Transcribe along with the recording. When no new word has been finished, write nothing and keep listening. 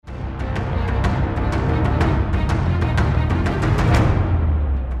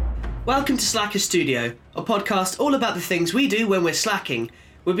Welcome to Slacker Studio, a podcast all about the things we do when we're slacking.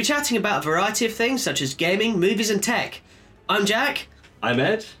 We'll be chatting about a variety of things such as gaming, movies and tech. I'm Jack. I'm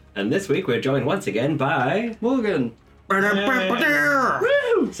Ed, and this week we're joined once again by... Morgan.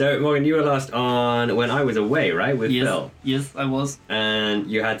 So, Morgan, you were last on when I was away, right, with Phil? Yes, I was. And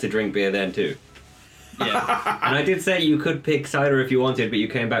you had to drink beer then too. Yeah. And I did say you could pick cider if you wanted, but you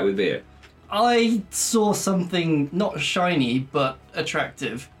came back with beer. I saw something not shiny, but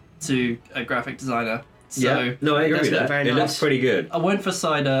attractive to a graphic designer. So yeah. No, I agree with that. It looks pretty good. I went for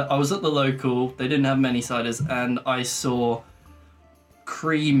cider. I was at the local. They didn't have many ciders, and I saw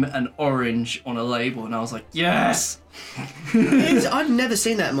cream and orange on a label, and I was like, yes! I've never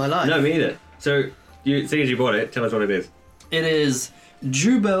seen that in my life. No, me either. So, seeing as you bought it, tell us what it is. It is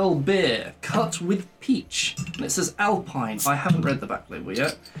Jubel beer, cut with peach. And it says Alpine. I haven't read the back label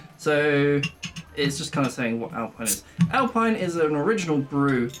yet. So it's just kind of saying what Alpine is. Alpine is an original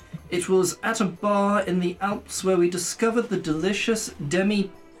brew. It was at a bar in the Alps where we discovered the delicious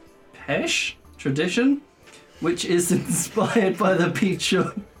demi-pêche tradition, which is inspired by the peach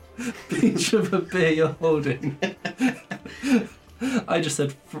of a beer you're holding. I just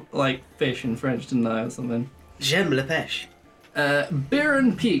said like fish in French, didn't I, or something? J'aime la pêche. Beer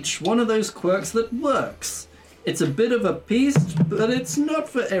and peach, one of those quirks that works. It's a bit of a piece, but it's not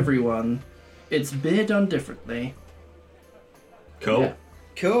for everyone. It's beer done differently. Cool. Yeah.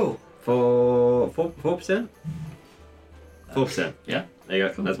 Cool. For 4%? 4%. Yeah. There you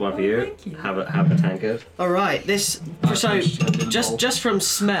go. Cool. That's one for you. Thank you. Have a tankard. All right. This. So just from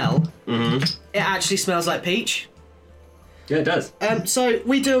smell, it actually smells like peach. Yeah, it does. So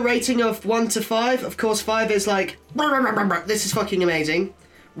we do a rating of 1 to 5. Of course, 5 is like this is fucking amazing.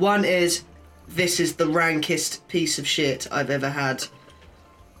 1 is this is the rankest piece of shit I've ever had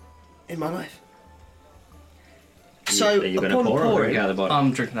in my life. So Are you going to upon pour or pouring, drink out of the bottle?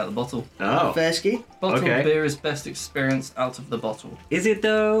 I'm drinking out the bottle. Oh. Fersky. Bottled Okay. beer is best experienced out of the bottle. Is it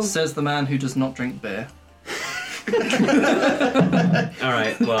though? Says the man who does not drink beer.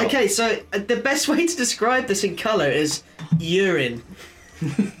 Alright, well... Okay, so the best way to describe this in colour is urine.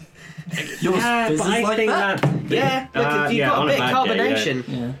 Yours Yeah, but fizzes I like think that? Yeah, look, you've got on a bit of bad day, carbonation.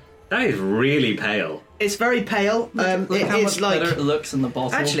 Yeah. That is really pale. It's very pale. Look It how is much better like it looks in the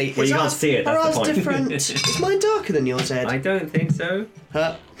bottle. actually. Well, is you can't ours- see it, Are that's the ours point. different? Is mine darker than yours, Ed? I don't think so.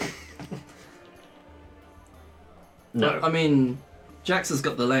 Huh? No. I mean, Jax has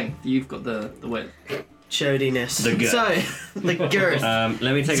got the length, you've got the width. Chodiness. The girth. So the girth.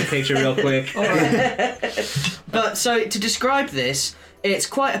 Let me take a picture real quick. But so to describe this, it's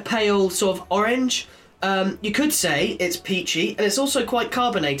quite a pale sort of orange. You could say it's peachy, and it's also quite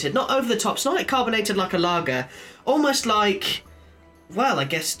carbonated. Not over the top. It's not like carbonated like a lager. Almost like, well, I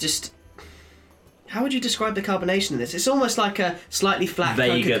guess just. How would you describe the carbonation in this? It's almost like a slightly flat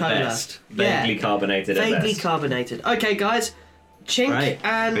Vague at Coca-Cola. best. Vaguely carbonated at Vaguely best. carbonated. Okay, guys. Chink Right.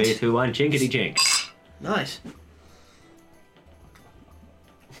 and 3, 2, 1, chinkity chink. nice.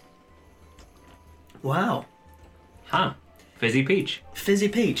 Wow. Huh. Fizzy peach. Fizzy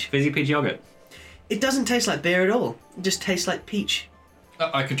peach. Fizzy peach yogurt. It doesn't taste like beer at all. It just tastes like peach.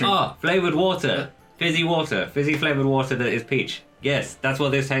 I could drink Ah, flavoured water. Fizzy water. Fizzy flavoured water that is peach. Yes, that's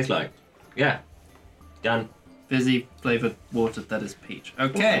what this tastes like. Yeah. Done. fizzy flavoured water that is peach.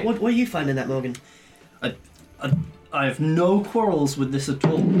 Okay. What are you finding that, Morgan? I have no quarrels with this at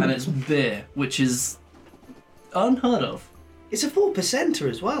all, and it's beer, which is unheard of. It's a 4%er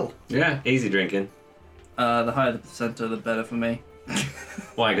as well. Yeah, easy drinking. The higher the percenter, the better for me.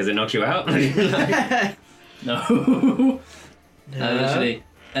 Why? Because it knocks you out? No. No, literally,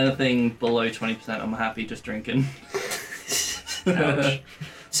 anything below 20%, I'm happy just drinking. Ouch.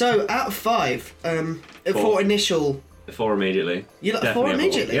 So, out of 5, Four. for initial... 4 immediately. You like 4 Definitely a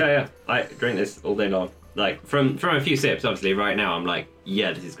immediately? Yeah. I drink this all day long. Like, from a few sips, obviously, right now, I'm like,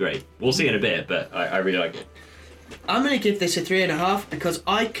 yeah, this is great. We'll see in a bit, but I really like it. I'm going to give this a 3.5 because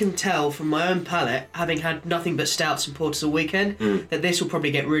I can tell from my own palate, having had nothing but stouts and porters all weekend, that this will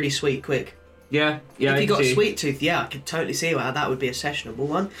probably get really sweet quick. Yeah. If I you got can a see. sweet tooth, yeah, I could totally see how that would be a sessionable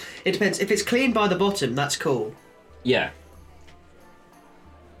one. It depends. If it's clean by the bottom, that's cool. Yeah.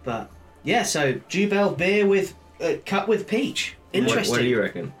 But, yeah, so Jubel beer with cut with peach. Interesting. What do you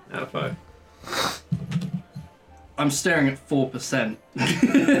reckon out of 5? I'm staring at 4%.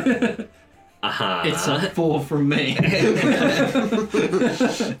 Aha. It's a 4 from me.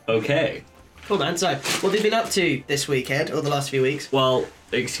 Okay. Cool, man. So, what have you been up to this weekend or the last few weeks? Well,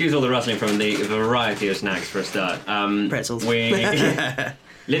 excuse all the rustling from the variety of snacks for a start. Pretzels. We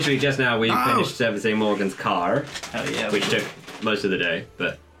literally just now we finished servicing Morgan's car, Hell yeah. which took most of the day,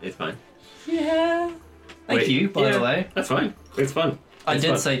 but it's fine. Yeah. Thank Wait, you, by the way. That's fine. It's fun. I It's did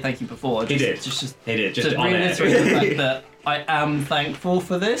fun. say thank you before. He did. Just He did, just to on air. reiterate the fact that I am thankful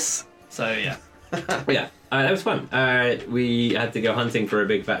for this. So yeah. Yeah, that was fun. We had to go hunting for a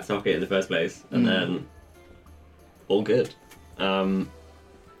big fat socket in the first place, and then all good. And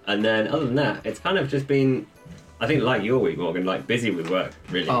then other than that, it's kind of just been, I think, like your week, Morgan, like busy with work,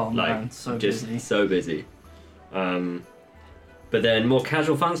 really. Oh, like, man, so just busy. so busy. But then more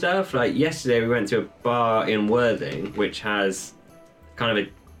casual fun stuff. Like yesterday, we went to a bar in Worthing, which has kind of a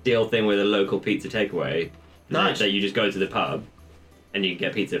deal thing with a local pizza takeaway. Nice. That you just go to the pub, and you can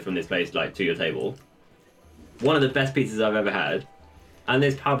get pizza from this place like to your table. One of the best pizzas I've ever had, and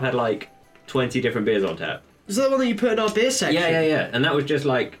this pub had like 20 different beers on tap. Is that the one that you put in our beer section? Yeah, and that was just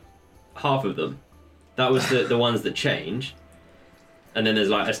like half of them. That was the ones that change, and then there's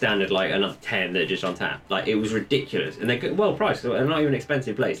like a standard like another 10 that are just on tap. Like it was ridiculous, and they're good, well priced. They're not even an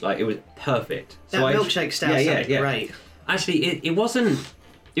expensive place. Like it was perfect. That milkshake stout sounded great. Actually, it wasn't.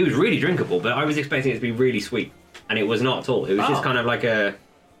 It was really drinkable, but I was expecting it to be really sweet, and it was not at all. It was just kind of like a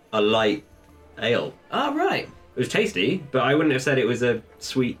light ale. Oh, right. It was tasty, but I wouldn't have said it was a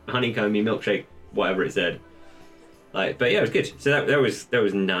sweet honeycomby milkshake, whatever it said. Like, but yeah, it was good. So that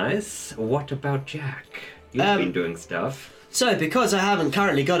was nice. What about Jack? You've been doing stuff. So, because I haven't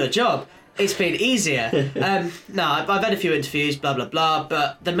currently got a job, it's been easier. No, I've had a few interviews, blah, blah, blah,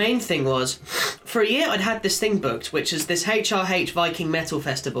 but the main thing was, for a year I'd had this thing booked, which is this HRH Viking Metal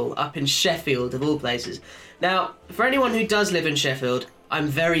Festival up in Sheffield, of all places. Now, for anyone who does live in Sheffield, I'm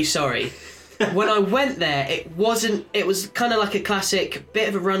very sorry. When I went there, it was kind of like a classic, bit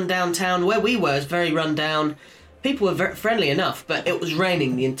of a rundown town. Where we were was very rundown. People were very friendly enough, but it was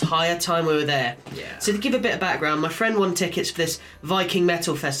raining the entire time we were there. Yeah. So to give a bit of background, my friend won tickets for this Viking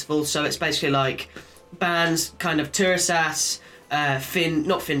Metal Festival, so it's basically like bands, kind of Turisas,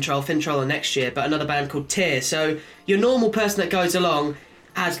 not Fintroll are next year, but another band called Tyr. So your normal person that goes along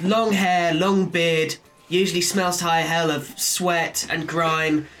has long hair, long beard, usually smells to high hell of sweat and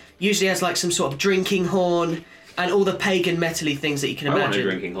grime, usually has like some sort of drinking horn, and all the pagan metal-y things that you can I want a imagine.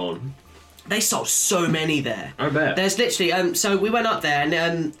 drinking horn. They sold so many there. I bet. There's literally, so we went up there,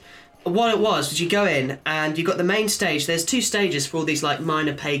 and what it was you go in and you got the main stage. There's two stages for all these like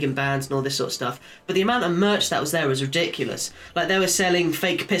minor pagan bands and all this sort of stuff. But the amount of merch that was there was ridiculous. Like they were selling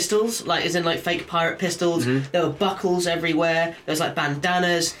fake pistols, like as in like fake pirate pistols. There were buckles everywhere. There was like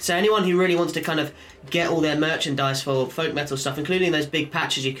bandanas. So anyone who really wanted to kind of get all their merchandise for folk metal stuff, including those big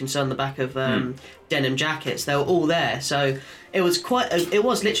patches you can see on the back of denim jackets, they were all there. So it was it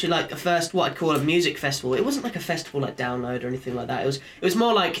was literally like a first, what I'd call a music festival. It wasn't like a festival like Download or anything like that. It was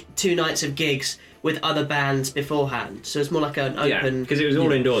more like 2 nights of gigs with other bands beforehand. So it's more like an open. because it was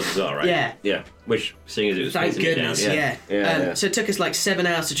all indoors as well, right? Yeah. Yeah. Which, seeing as it was Thank facing it down, goodness, yeah. Yeah. So it took us like 7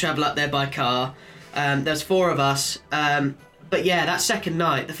 hours to travel up there by car. There's 4 of us. But yeah, that second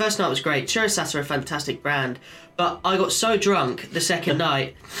night, the first night was great. Turisas are a fantastic brand, but I got so drunk the second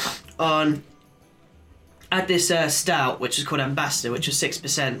night I had this stout, which is called Ambassador, which was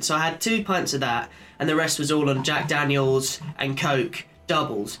 6%. So I had 2 pints of that, and the rest was all on Jack Daniels and Coke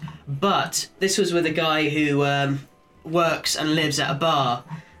doubles. But this was with a guy who works and lives at a bar.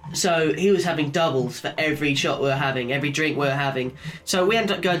 So he was having doubles for every shot we were having, every drink we were having. So we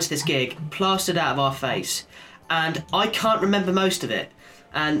ended up going to this gig, plastered out of our face. And I can't remember most of it.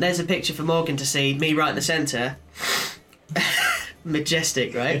 And there's a picture for Morgan to see, me right in the centre.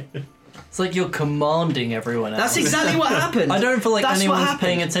 Majestic, right? It's like you're commanding everyone else. That's exactly what happened. I don't feel like That's what anyone's happened.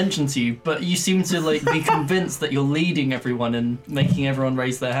 paying attention to you, but you seem to like be convinced that you're leading everyone and making everyone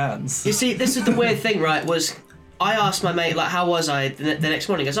raise their hands. You see, this is the weird thing, right, was I asked my mate, like, how was I the next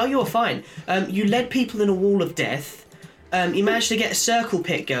morning? He goes, oh, you were fine. You led people in a wall of death. You managed to get a circle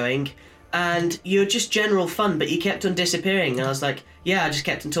pit going. And you're just general fun, but you kept on disappearing. And I was like, yeah, I just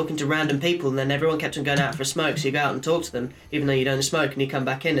kept on talking to random people, and then everyone kept on going out for a smoke, so you go out and talk to them, even though you don't smoke, and you come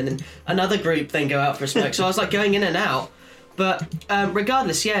back in, and then another group then go out for a smoke. So I was like going in and out. But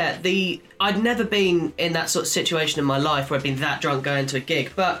regardless, yeah, I'd never been in that sort of situation in my life where I'd been that drunk going to a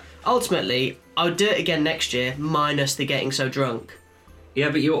gig. But ultimately, I would do it again next year, minus the getting so drunk. Yeah,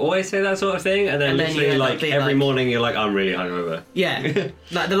 but you always say that sort of thing, and then And then you literally end up like being every like- morning you're like, I'm really hungover. Yeah,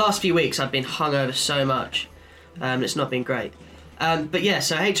 like the last few weeks I've been hungover so much. It's not been great. But yeah,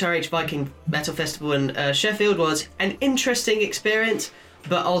 so HRH Viking Metal Festival in Sheffield was an interesting experience,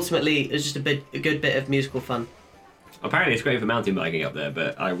 but ultimately it was just a good bit of musical fun. Apparently it's great for mountain biking up there,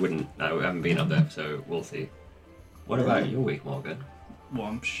 but I haven't been up there, so we'll see. What about your week, Morgan? Well,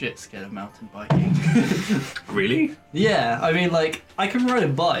 I'm shit scared of mountain biking. Really? Yeah, I mean, like, I can ride a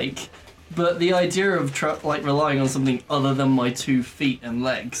bike, but the idea of relying on something other than my 2 feet and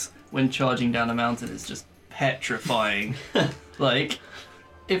legs when charging down a mountain is just petrifying. Like,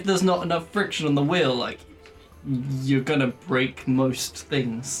 if there's not enough friction on the wheel, like, you're gonna break most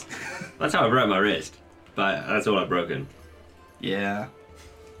things. That's how I broke my wrist, but that's all I've broken. Yeah.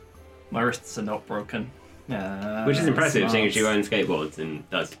 My wrists are not broken. Which is impressive, seeing as smarts. you own skateboards, and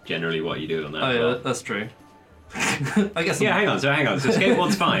that's generally what you do on that. Oh, as yeah, well. that's true. I guess. Yeah, hang on. So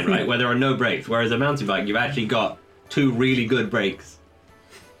skateboard's fine, right? Where there are no brakes. Whereas a mountain bike, you've actually got 2 really good brakes.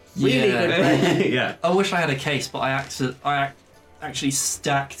 Really Yeah. good. Yeah. I wish I had a case, but I actually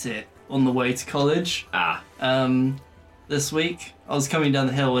stacked it on the way to college. Ah. This week I was coming down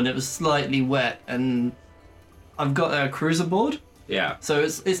the hill and it was slightly wet, and I've got a cruiser board, Yeah. so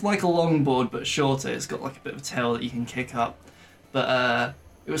it's like a longboard but shorter. It's got like a bit of a tail that you can kick up, but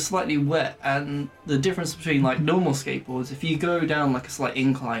it was slightly wet, and the difference between like normal skateboards, if you go down like a slight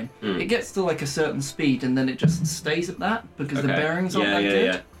incline, it gets to like a certain speed and then it just stays at that because the bearings aren't that good.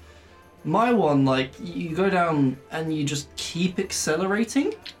 Yeah. My one, like, you go down and you just keep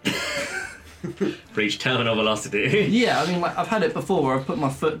accelerating. Reach terminal velocity. Yeah, I mean, like, I've had it before where I've put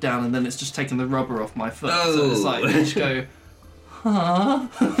my foot down and then it's just taken the rubber off my foot. So it's like, you just go, huh?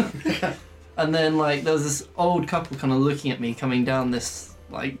 And then, like, there was this old couple kind of looking at me coming down this,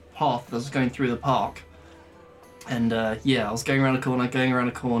 like, path that was going through the park. And, yeah, I was going around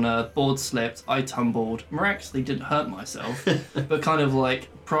a corner, board slipped, I tumbled, miraculously didn't hurt myself, but kind of, like,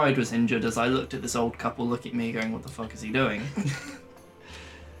 pride was injured as I looked at this old couple looking at me going, what the fuck is he doing?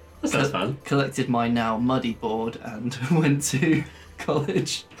 That sounds fun. Collected my now muddy board and went to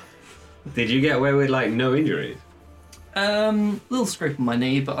college. Did you get away with, like, no injuries? Little scrape on my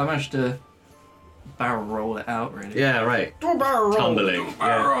knee, but I managed to barrel roll it out, really. Yeah, right. Barrel. Tumbling. Yeah.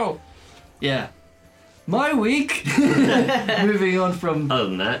 Barrel! Yeah. My week, moving on from Other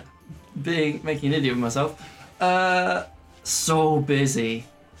than that, making an idiot of myself, so busy.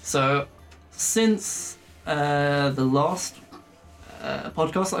 So, since the last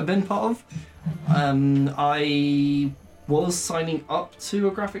podcast I've been part of, I was signing up to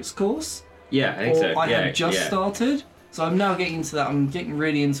a graphics course. yeah, I think so. I yeah, had just started, so I'm now getting into that. I'm getting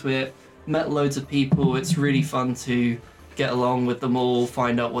really into it. Met loads of people. It's really fun to get along with them all,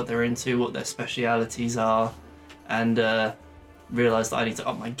 find out what they're into, what their specialities are, and realise that I need to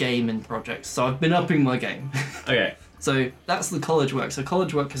up my game in projects. So I've been upping my game. Okay. So that's the college work. So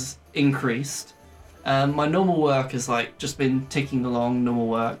college work has increased. My normal work has like just been ticking along, normal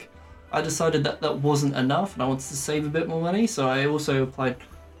work. I decided that that wasn't enough and I wanted to save a bit more money, so I also applied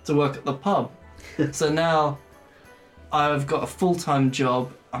to work at the pub. So now I've got a full-time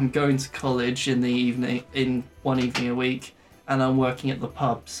job. I'm going to college in the evening, in one evening a week, and I'm working at the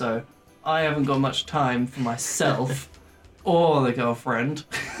pub. So I haven't got much time for myself or the girlfriend.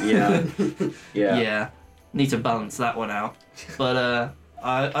 Yeah. Yeah. Yeah, need to balance that one out. But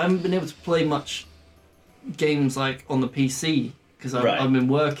I haven't been able to play much games like on the PC because Right. I've been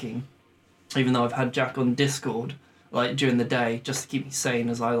working, even though I've had Jack on Discord like during the day just to keep me sane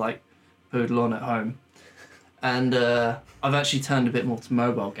as I like poodle on at home. And I've actually turned a bit more to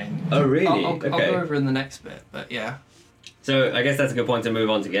mobile gaming. Oh, really? I'll go Okay. over in the next bit, but yeah. So I guess that's a good point to move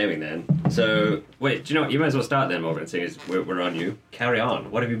on to gaming then. So wait, do you know what? You might as well start then, Morgan, seeing as we're on you. Carry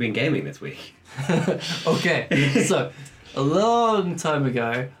on. What have you been gaming this week? Okay, so a long time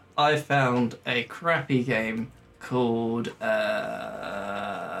ago, I found a crappy game called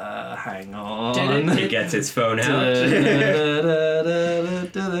hang on. He gets his phone out. It's,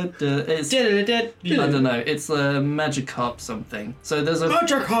 I don't know. It's a Magikarp something. So there's a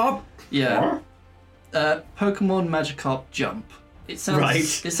Magikarp. yeah, Pokemon Magikarp Jump. It sounds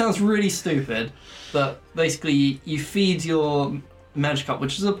Right. It sounds really stupid, but basically you feed your Magikarp,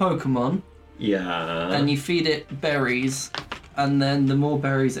 which is a Pokemon, Yeah. and you feed it berries, and then the more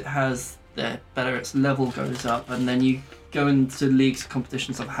berries it has, the better its level goes up, and then you go into leagues,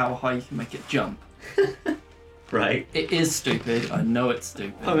 competitions of how high you can make it jump. Right. It is stupid. I know it's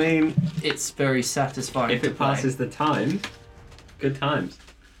stupid. I mean, It's very satisfying if to it play. passes the time, good times.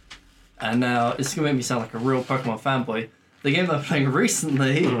 And now it's gonna make me sound like a real Pokemon fanboy. The game that I'm playing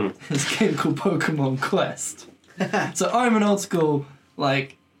recently is a game called Pokemon Quest. So I'm an old school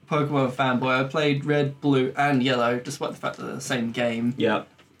like Pokemon fanboy. I played Red, Blue, and Yellow, despite the fact that they're the same game. Yeah.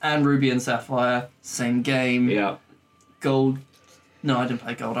 And Ruby and Sapphire, same game. Yeah. Gold. No, I didn't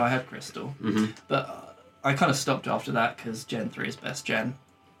play Gold. I had Crystal. Mm-hmm. But I kind of stopped after that because Gen 3 is best gen.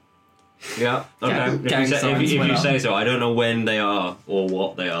 Yeah. Okay. Gang- If you gang say- signs if went you up. say so, I don't know when they are or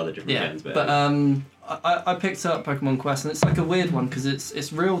what they are, the different Yeah, gens, but I picked up Pokemon Quest and it's like a weird one because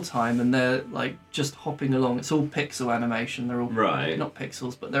it's real time and they're like just hopping along. It's all pixel animation. They're all Right. not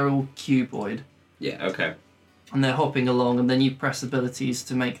pixels, but they're all cuboid. yeah. Okay. and they're hopping along, and then you press abilities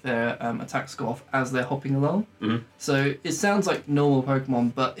to make their attacks go off as they're hopping along. Mhm. So it sounds like normal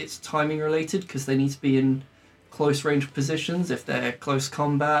Pokemon, but it's timing related because they need to be in close range positions. If they're close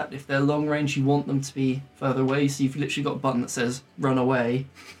combat, if they're long range, you want them to be further away. So you've literally got a button that says run away,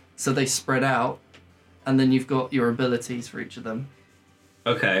 so they spread out, and then you've got your abilities for each of them.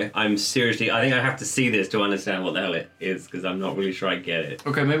 Okay, I think I have to see this to understand what the hell it is, because I'm not really sure I get it.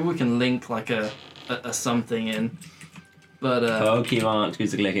 Okay, maybe we can link like a something in. But Pokemon,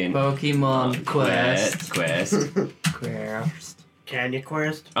 who's clicking? Pokemon Quest. Quest. Can you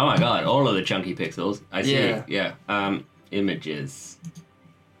quest? Oh my god, all of the chunky pixels. I see. Yeah. Yeah. Images.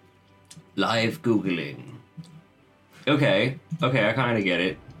 Live Googling. Okay, I kind of get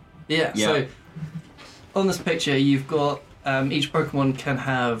it. Yeah, Yeah. so on this picture you've got each Pokemon can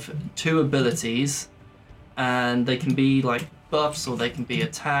have 2 abilities, and they can be like buffs, or they can be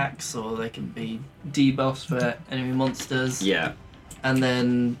attacks, or they can be debuffs for enemy monsters. Yeah. And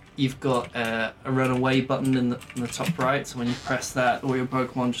then you've got a run away button in the top right, so when you press that, all your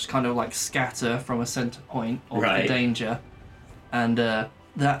Pokemon just kind of like scatter from a center point of Right. the danger. And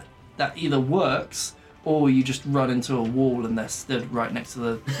that either works, or you just run into a wall and they're stood right next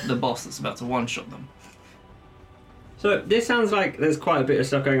to the boss that's about to one-shot them. So this sounds like there's quite a bit of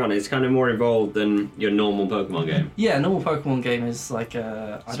stuff going on. It's kind of more involved than your normal Pokemon game. Yeah, a normal Pokemon game is like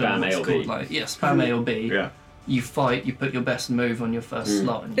I don't know Spam what A it's or called. B. Like, yeah, spam A or B. Yeah. You fight, you put your best move on your first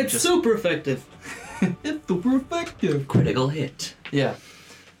slot, and you It's just... super effective. It's super effective. Critical hit. Yeah,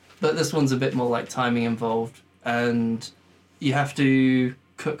 but this one's a bit more like timing involved, and you have to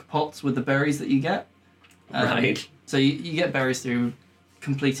cook pots with the berries that you get. Right. So you get berries through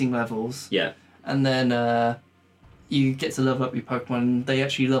completing levels, Yeah. and then you get to level up your Pokemon. They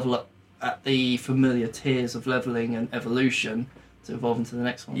actually level up at the familiar tiers of leveling and evolution to evolve into the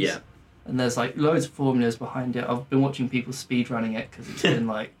next ones. Yeah. And there's like loads of formulas behind it. I've been watching people speedrunning it because it's been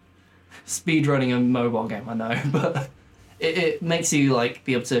like speedrunning a mobile game, I know, but it makes you like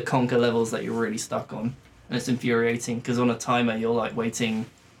be able to conquer levels that you're really stuck on, and it's infuriating because on a timer you're like waiting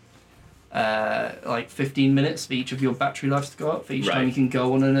like 15 minutes for each of your battery lives to go up for each Right. time you can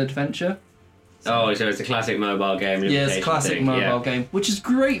go on an adventure. Oh, so it's a classic mobile game. Yeah, it's a limitation classic thing. mobile Yeah. game, which is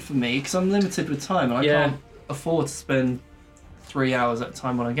great for me because I'm limited with time and I Yeah. can't afford to spend 3 hours at a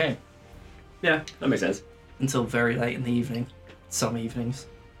time on a game Yeah, that makes sense. until very late in the evening. Some evenings.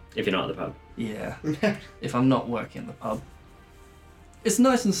 If you're not at the pub. Yeah. If I'm not working at the pub. It's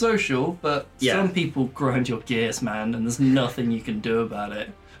nice and social, but Yeah. some people grind your gears, man, and there's nothing you can do about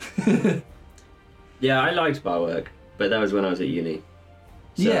it. Yeah, I liked bar work, but that was when I was at uni.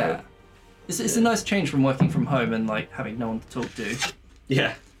 So, Yeah. It's a nice change from working from home and like having no one to talk to.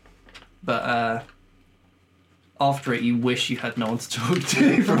 Yeah. But after it, you wish you had no one to talk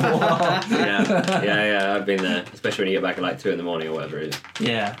to for a while. Yeah, I've been there. Especially when you get back at like 2 in the morning or whatever it is.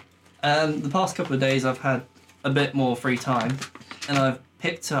 Yeah. The past couple of days, I've had a bit more free time, and I've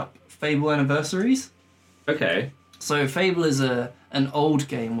picked up Fable Anniversaries. Okay. So Fable is an old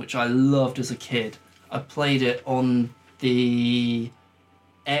game which I loved as a kid. I played it on the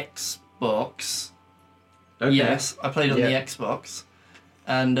Xbox. Okay. Yes, I played it on Yeah. the Xbox,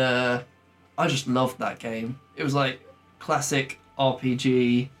 and I just loved that game. It was like classic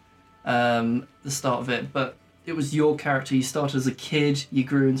RPG, the start of it, but it was your character. You started as a kid, you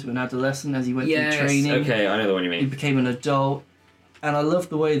grew into an adolescent as you went through training. Okay, I know the one you You mean. became an adult, and I love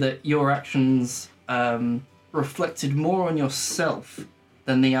the way that your actions reflected more on yourself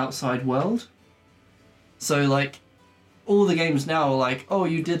than the outside world. So, like, all the games now are like, oh,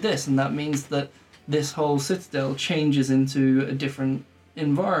 you did this, and that means that this whole citadel changes into a different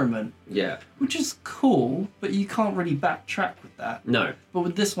environment, Yeah. which is cool, but you can't really backtrack with that. No. But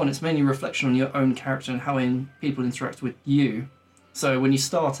with this one, it's mainly reflection on your own character and how people interact with you. So when you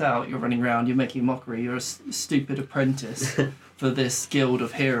start out, you're running around, you're making mockery, you're a stupid apprentice for this guild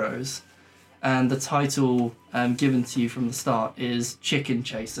of heroes. And the title given to you from the start is Chicken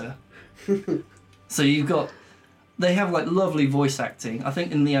Chaser. So they have like lovely voice acting. I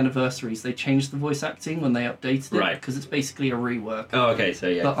think in the anniversaries they changed the voice acting when they updated it. Right. Because it's basically a rework. Oh, okay, so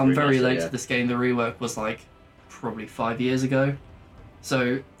yeah. But I'm very remaster, late yeah. to this game. The rework was like probably 5 years ago.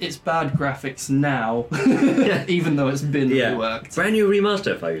 So it's bad graphics now, even though it's been Yeah. reworked. Brand new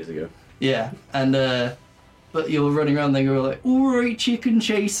remaster 5 years ago. Yeah, and but you're running around there, you're like, "Alright, Chicken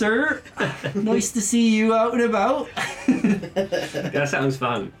Chaser, nice to see you out and about." That sounds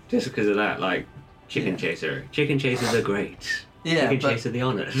fun. Just because of that, like, Chicken Chaser. Chicken Chasers are great. Yeah, Chicken but Chaser the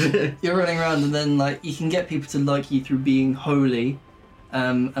honoured. you're running around, and then like you can get people to like you through being holy,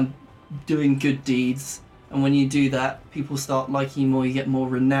 and doing good deeds, And when you do that, people start liking you more. You get more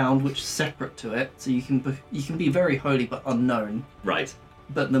renowned, which is separate to it. So you can be very holy but unknown. Right.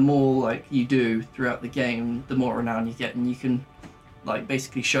 But the more like you do throughout the game, the more renown you get, and you can like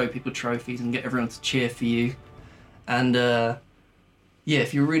basically show people trophies and get everyone to cheer for you. And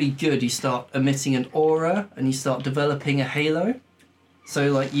if you're really good, you start emitting an aura and you start developing a halo. So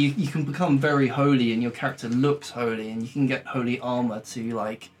like you can become very holy and your character looks holy, and you can get holy armor to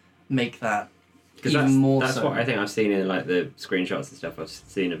like make that even more that's so. what I think I've seen in like the screenshots and stuff I've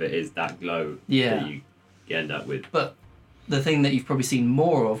seen of it, is that glow that you end up with. But the thing that you've probably seen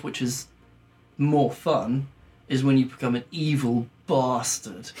more of, which is more fun, is when you become an evil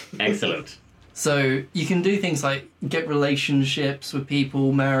bastard. Excellent. So you can do things like get relationships with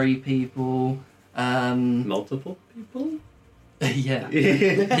people, marry people. Multiple people? Yeah,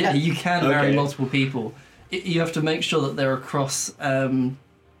 you can marry multiple people. You have to make sure that they're across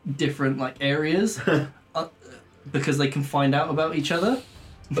different like areas because they can find out about each other.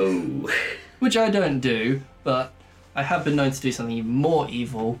 Oh. Which I don't do, but I have been known to do something even more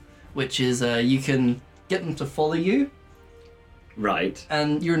evil, which is you can get them to follow you. Right.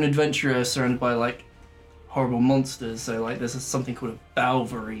 And you're an adventurer surrounded by like horrible monsters. So like there's something called a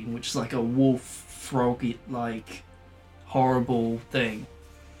Balverine, which is like a wolf froggy like horrible thing,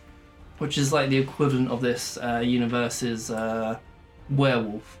 which is like the equivalent of this universe's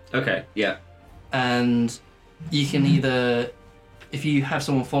werewolf. Okay, yeah. And you can either, if you have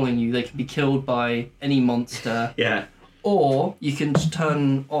someone following you, they can be killed by any monster. Yeah. Or you can just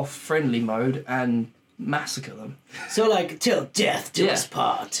turn off friendly mode and massacre them. So like, till death do us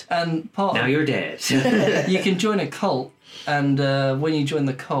part. And part Now you're dead. you can join a cult, and when you join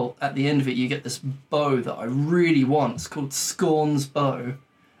the cult, at the end of it, you get this bow that I really want. It's called Scorn's Bow.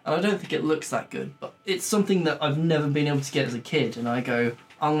 And I don't think it looks that good, but it's something that I've never been able to get as a kid, and I go,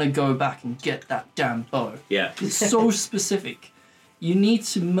 I'm going to go back and get that damn bow. Yeah. It's so specific. You need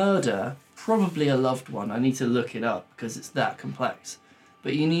to murder probably a loved one. I need to look it up because it's that complex.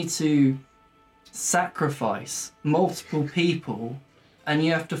 But you need to sacrifice multiple people, and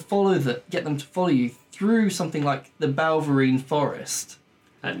you have to get them to follow you through something like the Balverine Forest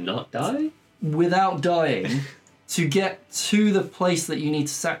And not die? without dying to get to the place that you need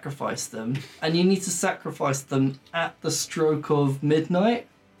to sacrifice them, and you need to sacrifice them at the stroke of midnight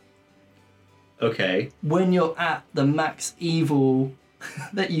Okay. when you're at the max evil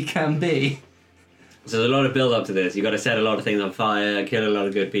that you can be. So there's a lot of build up to this. You've got to set a lot of things on fire, kill a lot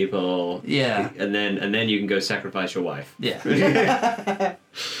of good people. Yeah. And then you can go sacrifice your wife. Yeah.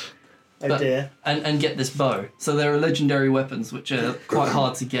 Oh dear. And get this bow. So there are legendary weapons which are quite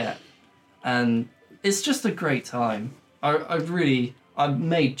hard to get. And it's just a great time. I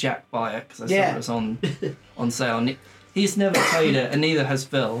made Jack buy it because I saw it was on sale. And he's never played it, and neither has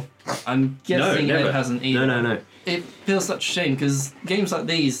Phil. I'm guessing Ed hasn't either. No. It feels such a shame because games like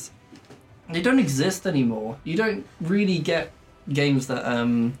these, they don't exist anymore. You don't really get games that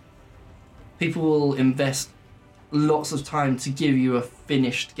people will invest lots of time to give you a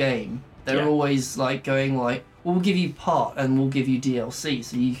finished game. They're always like going like, we'll give you part and we'll give you DLC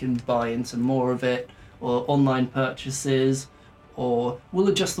so you can buy into more of it, or online purchases, or we'll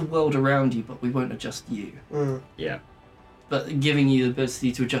adjust the world around you but we won't adjust you. Yeah. But giving you the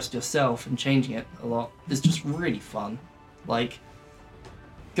ability to adjust yourself and changing it a lot is just really fun. Like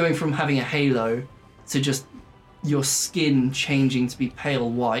going from having a halo to just your skin changing to be pale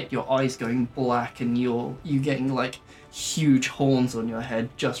white, your eyes going black, and you getting like huge horns on your head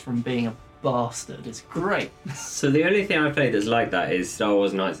just from being a bastard is great. So the only thing I've played that's like that is Star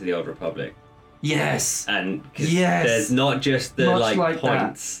Wars Knights of the Old Republic. Yes. And 'cause Yes. there's not just the Much like like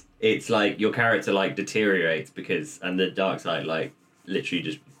points. It's like your character like deteriorates and the dark side like literally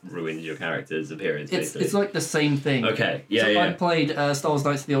just ruins your character's appearance. It's like the same thing. Okay. So I played Star Wars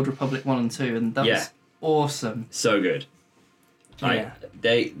Knights of the Old Republic 1 and 2, and that was awesome. So good. Yeah.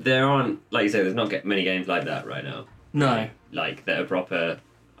 There aren't, like you say, there's not many games like that right now. No. Like that are proper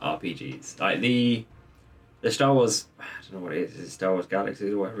RPGs. Like the Star Wars, I don't know what it is Star Wars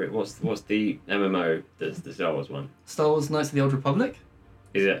Galaxies or whatever it was. What's the MMO that's the Star Wars one? Star Wars Knights of the Old Republic?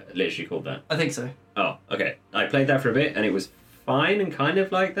 Is it literally called that? I think so. Oh, okay. I played that for a bit and it was fine and kind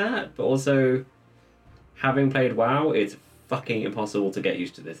of like that, but also having played WoW, it's fucking impossible to get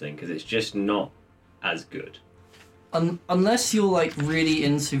used to this thing because it's just not as good. Unless you're like really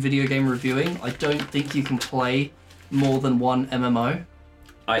into video game reviewing, I don't think you can play more than one MMO.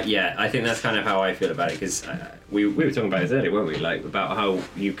 I think that's kind of how I feel about it because we were talking about this earlier, weren't we? Like about how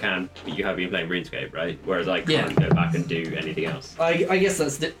you have been playing RuneScape, right? Whereas I can't go back and do anything else. I guess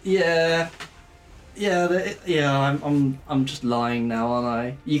that's yeah. I'm just lying now, aren't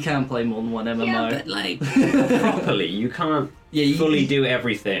I? You can play more than one MMO. Yeah, but like properly, you can't fully do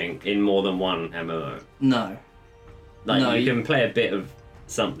everything in more than one MMO. No. Like No, you can play a bit of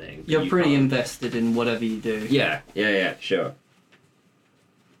something. but You're you pretty can't- invested in whatever you do. Yeah, sure.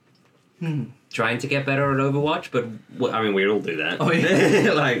 Trying to get better at Overwatch, but I mean, we all do that. Oh,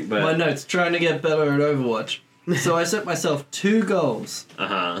 yeah. like, but My notes, trying to get better at Overwatch. So I set myself 2 goals,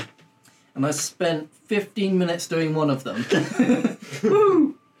 and I spent 15 minutes doing one of them.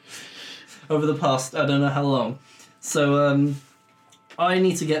 Woo! Over the past, I don't know how long. So I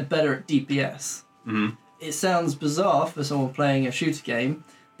need to get better at DPS. Mhm. It sounds bizarre for someone playing a shooter game,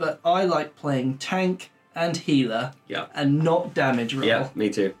 but I like playing tank and healer Yeah. and not damage roll. Yeah, me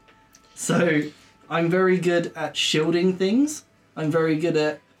too. So I'm very good at shielding things. I'm very good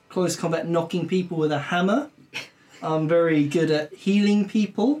at close combat knocking people with a hammer. I'm very good at healing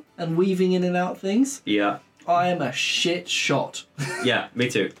people and weaving in and out things. Yeah, I am a shit shot. yeah, me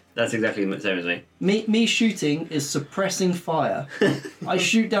too. That's exactly the same as me. Me shooting is suppressing fire. I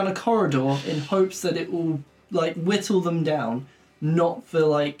shoot down a corridor in hopes that it will like whittle them down, not for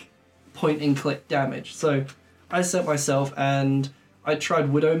like point and click damage. So I set myself and I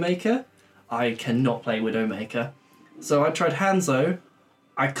tried Widowmaker. I cannot play Widowmaker. So I tried Hanzo.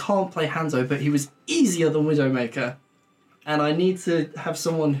 I can't play Hanzo, but he was easier than Widowmaker. And I need to have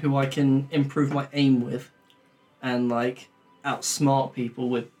someone who I can improve my aim with and like outsmart people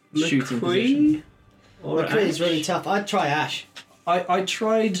with shooting position. Or McCree is Ash? really tough. I'd try Ash. I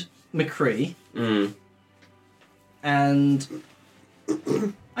tried McCree Mm. and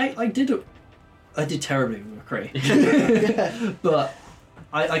I did terribly with McCree. But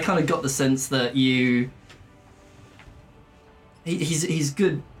I kind of got the sense that he's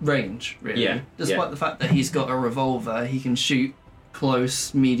good range, really. Yeah, Despite yeah. the fact that he's got a revolver, he can shoot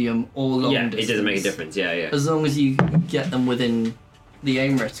close, medium, or long Yeah, distance. it doesn't make a difference. Yeah. As long as you get them within the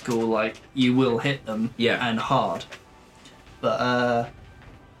aim reticle, like, you will hit them Yeah. and hard. But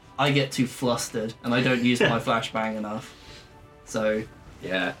I get too flustered and I don't use my flashbang enough. So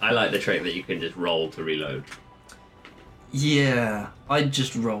Yeah, I like the trait that you can just roll to reload. yeah, I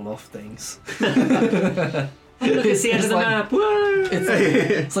just roll off things. Look, it's the end It's of the like- map. Woo!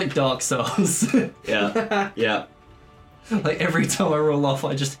 It's like Dark Souls. Yeah, yeah. Like every time I roll off,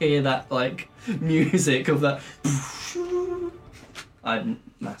 I just hear that like music of that. I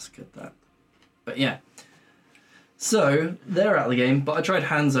massacred that, but yeah. So they're out of the game, but I tried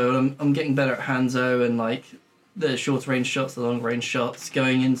Hanzo, and I'm getting better at Hanzo and like the short range shots, the long range shots,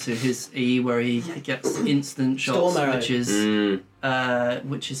 going into his E where he gets instant shots, Storm arrow.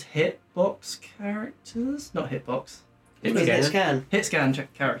 which is hitbox characters, not hitbox. It can. Hit scan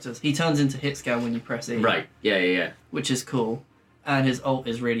characters. He turns into hit scan when you press E. Right. Yeah. Which is cool. And his ult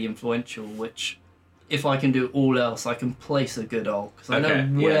is really influential, which, if I can do all else, I can place a good ult. Because I Okay,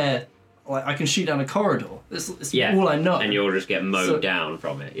 know yeah. where, like, I can shoot down a corridor. It's Yeah. all I know. And you'll just get mowed So- down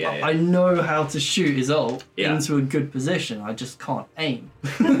from it. Yeah. I know how to shoot his ult Yeah. into a good position. I just can't aim.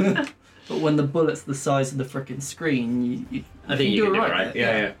 But when the bullet's the size of the frickin' screen, you I think you can do it right.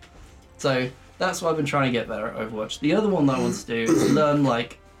 there, Yeah. So that's what I've been trying to get better at Overwatch. The other one that I want to do is learn,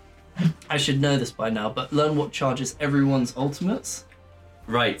 like, I should know this by now, but learn what charges everyone's ultimates.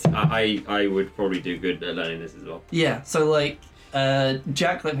 Right. I would probably do good at learning this as well. Yeah, so like,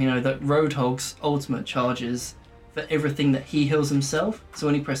 Jack let me know that Roadhog's ultimate charges for everything that he heals himself. So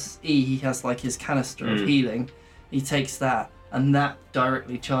when he presses E, he has like his canister of healing. He takes that, and that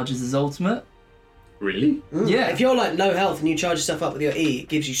directly charges his ultimate. Really? Yeah. If you're like low health and you charge yourself up with your E, it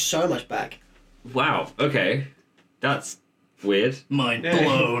gives you so much back. Wow. Okay. That's weird. Mind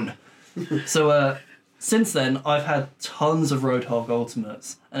blown. So, since then, I've had tons of Roadhog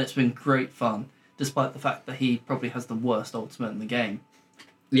ultimates, and it's been great fun, despite the fact that he probably has the worst ultimate in the game.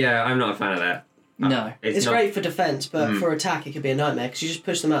 Yeah, I'm not a fan of that. No. It's not- great for defense, but for attack it could be a nightmare because you just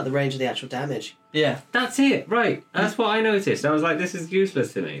push them out of the range of the actual damage. Yeah. That's it. Right. That's what I noticed. I was like, this is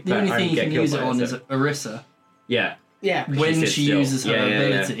useless to me. The but only I thing you get can killed use by it on so- is Orisa, Yeah. Yeah. when sits she still. uses her Yeah, yeah, yeah.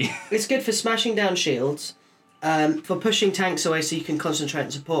 ability. It's good for smashing down shields, for pushing tanks away so you can concentrate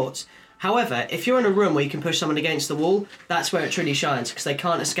on supports. However, if you're in a room where you can push someone against the wall, that's where it truly shines because they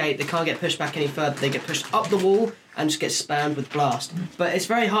can't escape, they can't get pushed back any further, they get pushed up the wall and just get spammed with blast. But it's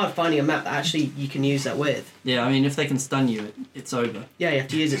very hard finding a map that actually you can use that with. Yeah, I mean, if they can stun you, it's over. Yeah, you have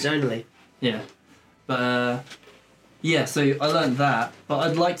to use it zonally. Yeah. But, yeah, so I learned that, but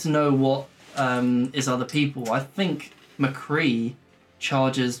I'd like to know what is other people. I think McCree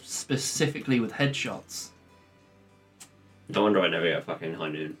charges specifically with headshots. No wonder I never get fucking high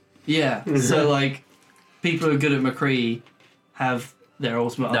noon. Yeah, so, like, people who are good at McCree have their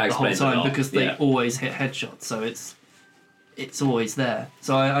ultimate That up the whole explains a time lot, because they yeah. always hit headshots, so it's always there.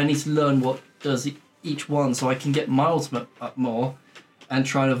 So I need to learn what does each one so I can get my ultimate up more and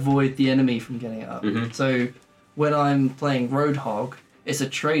try and avoid the enemy from getting it up. Mhm. So when I'm playing Roadhog, it's a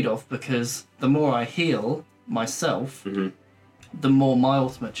trade-off because the more I heal myself, Mhm. the more my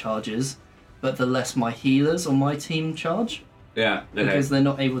ultimate charges, but the less my healers on my team charge Yeah. Okay. because they're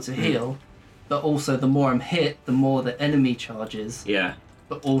not able to heal. But also, the more I'm hit, the more the enemy charges, Yeah.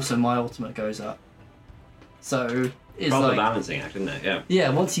 but also my ultimate goes up. So it's Proper like, balancing act, isn't it? Yeah. yeah,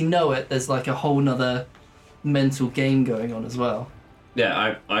 once you know it, there's like a whole nother mental game going on as well.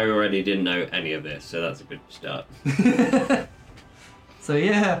 Yeah. I already didn't know any of this, so that's a good start. So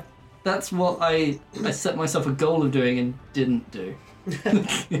yeah, that's what I set myself a goal of doing and didn't do.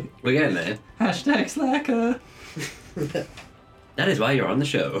 We're getting there. Hashtag slacker. That is why you're on the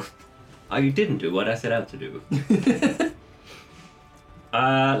show. I didn't do what I set out to do.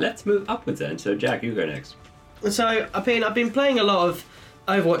 Let's move upwards then. So Jack, you go next. So I've been playing a lot of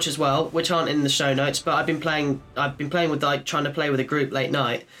Overwatch as well, which aren't in the show notes, but I've been playing with like trying to play with a group late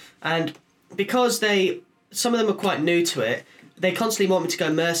night, and because some of them are quite new to it, they constantly want me to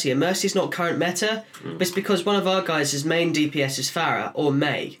go Mercy, and Mercy's not current meta, but it's because one of our guys' his main DPS is Pharah or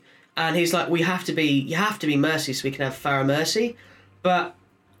Mei, and he's like, you have to be Mercy so we can have Pharah Mercy, but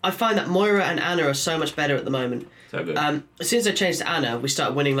I find that Moira and Anna are so much better at the moment. So good. As soon as I changed to Anna, we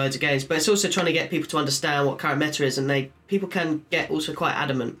started winning loads of games, but it's also trying to get people to understand what current meta is, and people can get also quite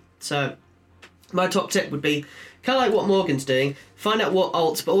adamant. So my top tip would be kind of like what Morgan's doing, find out what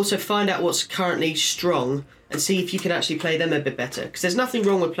ults, but also find out what's currently strong and see if you can actually play them a bit better. Because there's nothing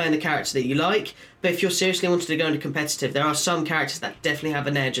wrong with playing the character that you like, but if you're seriously wanting to go into competitive, there are some characters that definitely have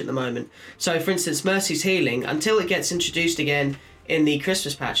an edge at the moment. So for instance, Mercy's healing, until it gets introduced again in the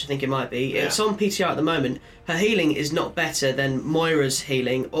Christmas patch, I think it might be, it's on PTR at the moment, her healing is not better than Moira's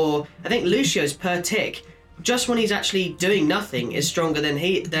healing, or I think Lucio's per tick, just when he's actually doing nothing, is stronger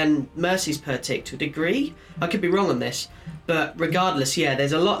than Mercy's per tick to a degree. I could be wrong on this, but regardless, yeah,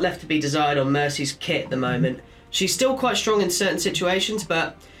 there's a lot left to be desired on Mercy's kit at the moment. She's still quite strong in certain situations,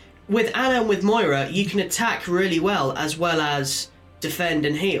 but with Anna and with Moira, you can attack really well as defend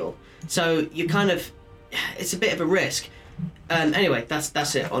and heal. So you it's a bit of a risk. Anyway,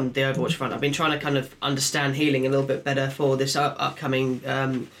 that's it on the Overwatch front. I've been trying to kind of understand healing a little bit better for this upcoming,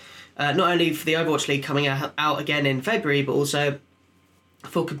 not only for the Overwatch League coming out again in February, but also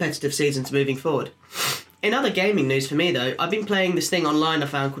for competitive seasons moving forward. In other gaming news for me though, I've been playing this thing online I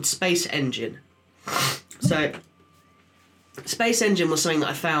found called Space Engine. So, Space Engine was something that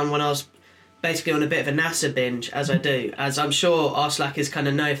I found when I was basically on a bit of a NASA binge, as I do. As I'm sure our slackers kind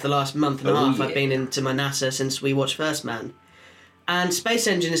of know, for the last month and a half, yeah. I've been into my NASA since we watched First Man. And Space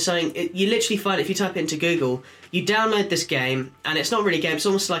Engine is something, you literally find, if you type it into Google, you download this game, and it's not really a game, it's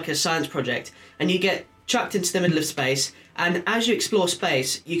almost like a science project, and you get chucked into the middle of space, and as you explore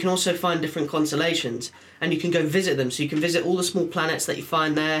space, you can also find different constellations, and you can go visit them. So you can visit all the small planets that you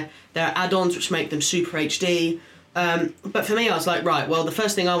find there. There are add-ons which make them super HD. But for me, I was like, right, well, the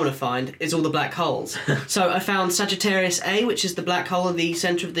first thing I want to find is all the black holes. So I found Sagittarius A, which is the black hole in the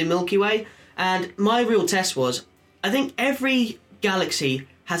centre of the Milky Way, and my real test was, I think every galaxy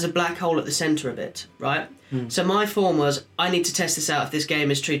has a black hole at the centre of it, right? So my form was, I need to test this out if this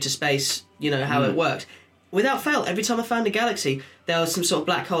game is true to space, how it works. Without fail, every time I found a galaxy, there was some sort of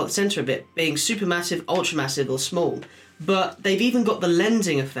black hole at the centre of it, being supermassive, ultramassive, or small. But they've even got the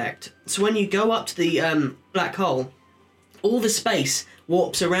lensing effect. So when you go up to the black hole, all the space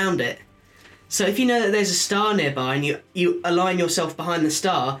warps around it. So if you know that there's a star nearby and you align yourself behind the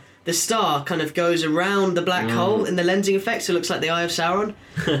star kind of goes around the black hole in the lensing effect, so it looks like the Eye of Sauron.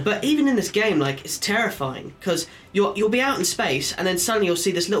 But even in this game, it's terrifying, because you'll be out in space, and then suddenly you'll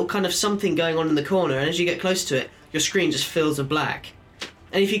see this little kind of something going on in the corner, and as you get close to it, your screen just fills with black.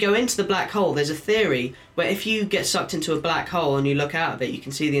 And if you go into the black hole, there's a theory where if you get sucked into a black hole and you look out of it, you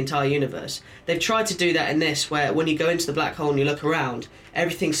can see the entire universe. They've tried to do that in this, where when you go into the black hole and you look around,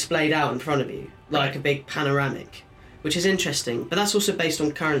 everything's splayed out in front of you, like a big panoramic, which is interesting. But that's also based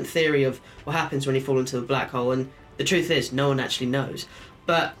on current theory of what happens when you fall into the black hole, and the truth is, no one actually knows.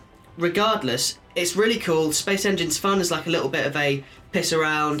 But regardless, it's really cool. Space Engine's fun, is like a little bit of a piss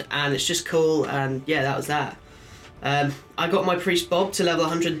around, and it's just cool, and yeah, that was that. I got my Priest Bob to level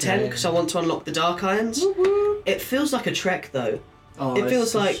 110 because I want to unlock the Dark Irons. It feels like a trek though. Oh, it feels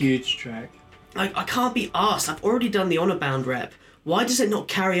it's a like huge track. I can't be arsed. I've already done the Honor Bound rep why does it not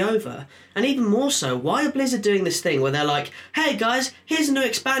carry over? And even more so, why are Blizzard doing this thing where they're like, hey guys, here's a new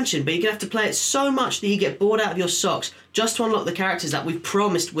expansion, but you're going to have to play it so much that you get bored out of your socks just to unlock the characters that we've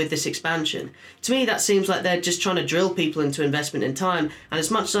promised with this expansion. To me, that seems like they're just trying to drill people into investment in time, and as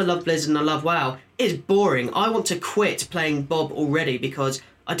much as I love Blizzard and I love WoW, it's boring. I want to quit playing Bob already because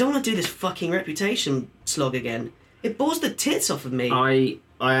I don't want to do this fucking reputation slog again. It bores the tits off of me.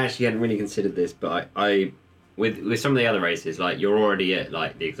 I actually hadn't really considered this, but I with some of the other races, like you're already at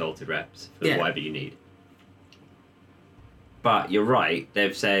like the exalted reps for whatever you need. But you're right.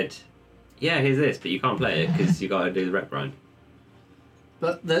 They've said, yeah, here's this, but you can't play it because you got to do the rep grind.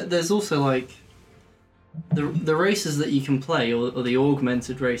 But there's also like the races that you can play, or the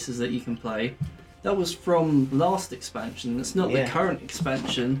augmented races that you can play. That was from last expansion. It's not the current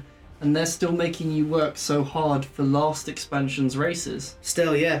expansion. And they're still making you work so hard for last expansion's races.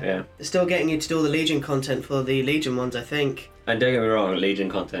 Still, yeah. Yeah. They're still getting you to do all the Legion content for the Legion ones, I think. And don't get me wrong, Legion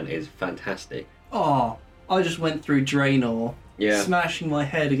content is fantastic. Oh, I just went through Draenor, Yeah. smashing my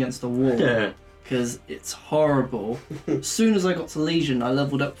head against a wall. Because it's horrible. As soon as I got to Legion, I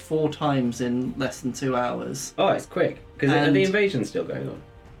leveled up 4 times in less than 2 hours. Oh, it's quick. Because the invasion's still going on.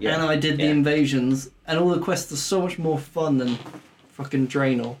 Yeah. And I did the invasions, and all the quests are so much more fun than fucking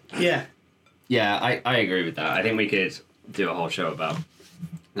Draenor. Yeah. Yeah, I agree with that. I think we could do a whole show about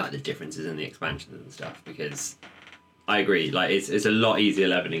like the differences in the expansions and stuff, because I agree, like it's a lot easier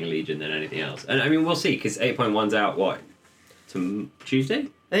leveling Legion than anything else. And I mean, we'll see, because 8.1's out, what, Tuesday?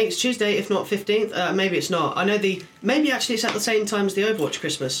 I think it's Tuesday, if not 15th. Maybe it's not. I know maybe actually it's at the same time as the Overwatch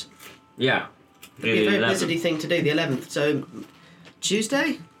Christmas. Yeah. It'd be a very Blizzardy thing to do, the 11th. So,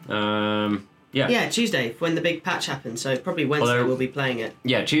 Tuesday? Yeah. Yeah, Tuesday, when the big patch happens. So, probably Wednesday we'll be playing it.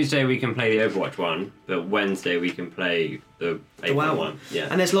 Yeah, Tuesday we can play the Overwatch one, but Wednesday we can play the 8.1 WoW one. Yeah.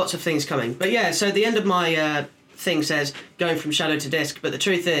 And there's lots of things coming. But yeah, so the end of my thing says going from Shadow to Disc, but the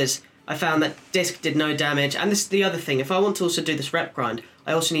truth is, I found that Disc did no damage. And this is the other thing, if I want to also do this rep grind,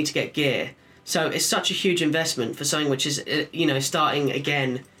 I also need to get gear. So it's such a huge investment for something which is, starting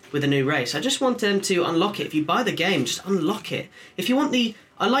again with a new race. I just want them to unlock it. If you buy the game, just unlock it. If you want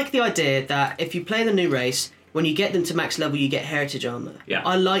I like the idea that if you play the new race, when you get them to max level, you get heritage armor. Yeah.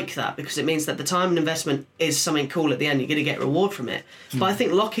 I like that because it means that the time and investment is something cool at the end. You're going to get reward from it. But I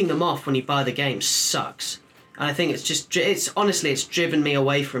think locking them off when you buy the game sucks. And I think it's driven me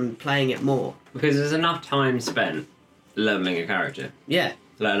away from playing it more. Because there's enough time spent leveling a character, Yeah.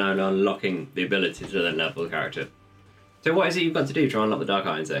 let alone unlocking the ability to then level the character. So what is it you've got to do to unlock the Dark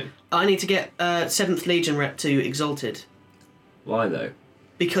Iron Zone? I need to get 7th Legion rep to Exalted. Why though?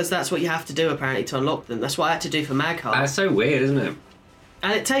 Because that's what you have to do apparently to unlock them. That's what I had to do for Magheart. That's so weird, isn't it?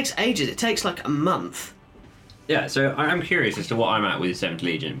 And it takes ages. It takes like a month. Yeah, so I'm curious as to what I'm at with 7th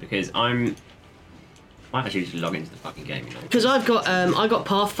Legion, because I might actually just log into the fucking game, Because I got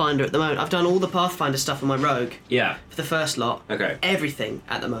Pathfinder at the moment. I've done all the Pathfinder stuff on my Rogue Yeah. for the first lot. Okay. Everything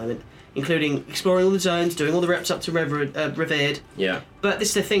at the moment, including exploring all the zones, doing all the reps up to Revered. Yeah. But this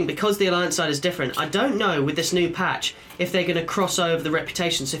is the thing, because the Alliance side is different, I don't know with this new patch if they're going to cross over the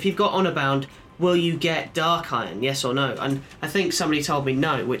reputation. So if you've got Honor Bound, will you get Dark Iron, yes or no? And I think somebody told me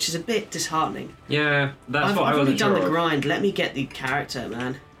no, which is a bit disheartening. Yeah, that's what I I've already wasn't done sure the of. grind, let me get the character,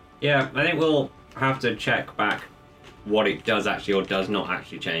 man. Yeah, I think we'll have to check back what it does actually or does not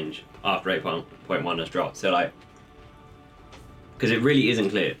actually change after 8.1 has dropped. So like, because it really isn't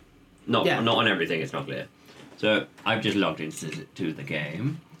clear. Not on everything, it's not clear. So I've just logged into the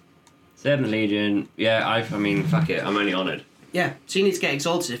game. 7th Legion, yeah, I mean, fuck it, I'm only honoured. Yeah, so you need to get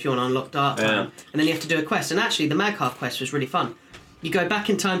Exalted if you want to unlock Dark Iron. And then you have to do a quest. And actually, the Magheart quest was really fun. You go back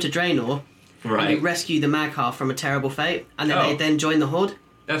in time to Draenor, Right. and you rescue the Magheart from a terrible fate, and then they then join the Horde.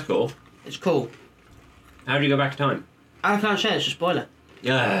 That's cool. It's cool. How do you go back in time? I can't share, it's a spoiler.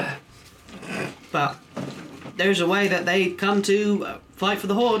 Yeah. But there's a way that they come to fight for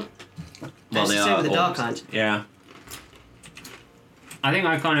the Horde. Well, That's they the same are with the Dark Hordes. Irons. Yeah. I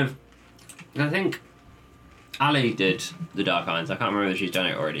think Ali did the Dark Irons. I can't remember if she's done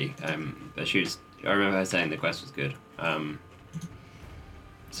it already. But I remember her saying the quest was good.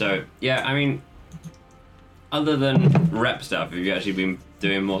 So yeah, I mean, other than rep stuff, have you actually been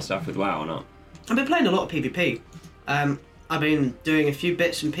doing more stuff with WoW or not? I've been playing a lot of PvP. I've been doing a few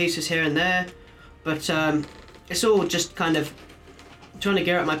bits and pieces here and there, but it's all just kind of trying to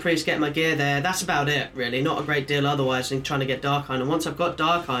gear up my priest, get my gear there. That's about it, really. Not a great deal otherwise than trying to get Dark Iron. And once I've got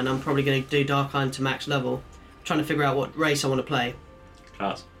Dark Iron, I'm probably going to do Dark Iron to max level. Trying to figure out what race I want to play.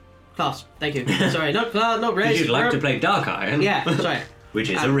 Class. Thank you. Sorry, not race. You'd like to play Dark Iron? Yeah, sorry. Which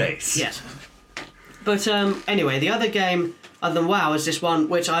is a race. Yes. But anyway, the other game other than WoW is this one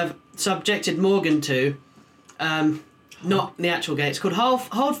which I've subjected Morgan to. not the actual game. It's called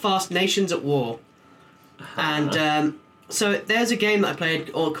Hold Fast Nations at War. And so there's a game that I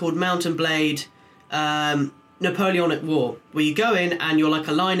played called Mount and Blade Napoleonic War, where you go in and you're like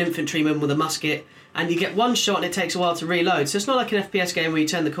a line infantryman with a musket, and you get one shot and it takes a while to reload. So it's not like an FPS game where you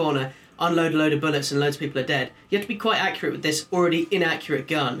turn the corner, unload a load of bullets and loads of people are dead. You have to be quite accurate with this already inaccurate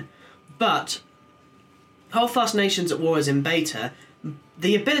gun. But Hold Fast Nations at War is in beta.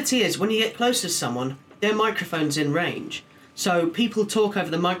 The ability is when you get close to someone, their microphone's in range. So people talk over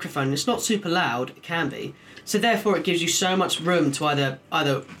the microphone. It's not super loud, it can be. So therefore it gives you so much room to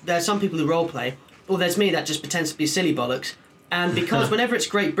either there's some people who roleplay, or there's me that just pretends to be silly bollocks. And because whenever it's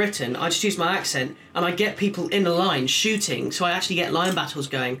Great Britain, I just use my accent and I get people in a line shooting, so I actually get line battles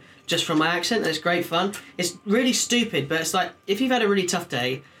going just from my accent, and it's great fun. It's really stupid, but it's like, if you've had a really tough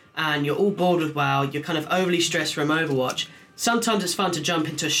day and you're all bored with WoW, you're kind of overly stressed from Overwatch, sometimes it's fun to jump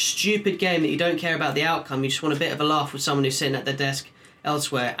into a stupid game that you don't care about the outcome, you just want a bit of a laugh with someone who's sitting at their desk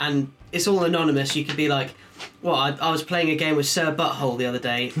elsewhere, and it's all anonymous. You could be like, well, I was playing a game with Sir Butthole the other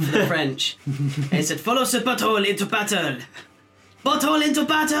day for the French, and it said, follow Sir Butthole into battle! Butthole into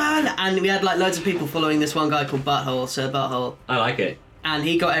battle! And we had like loads of people following this one guy called Butthole, Sir Butthole. I like it. And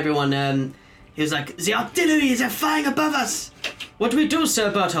he got everyone, he was like, the artillery is flying above us! What do we do,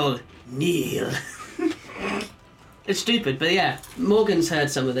 Sir Butthole? Kneel. It's stupid, but yeah, Morgan's heard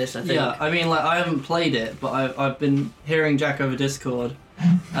some of this, I think. Yeah, I mean, like, I haven't played it, but I've been hearing Jack over Discord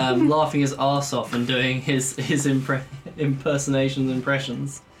laughing his arse off and doing his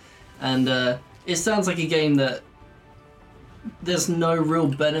impressions. And it sounds like a game that there's no real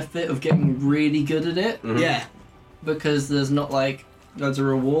benefit of getting really good at it. Mm-hmm. Yeah. Because there's not, like, loads of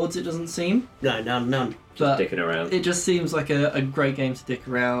rewards, it doesn't seem. No, none. But Dicking around. it just seems like a great game to dick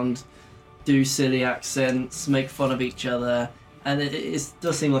around, do silly accents, make fun of each other, and it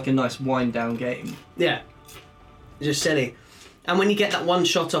does seem like a nice wind-down game. Yeah. It's just silly. And when you get that one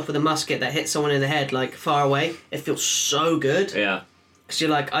shot off with a musket that hits someone in the head, like, far away, it feels so good. Yeah. Because you're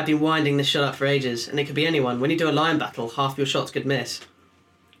like, I've been winding this shot up for ages, and it could be anyone. When you do a line battle, half your shots could miss.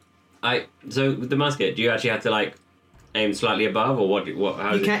 So with the musket, do you actually have to like aim slightly above, or what?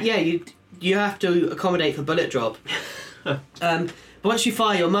 How You can't. Yeah, you have to accommodate for bullet drop. But once you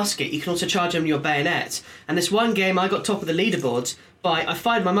fire your musket, you can also charge them your bayonet. And this one game, I got top of the leaderboards by I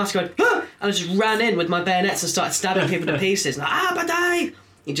fired my musket, went, ah! And I just ran in with my bayonets and started stabbing people to pieces. Like, badai!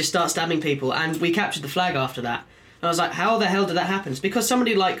 You just start stabbing people, and we captured the flag after that. And I was like, how the hell did that happen? It's because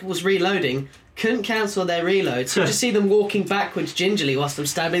somebody like was reloading, couldn't cancel their reload, so you just see them walking backwards gingerly whilst I'm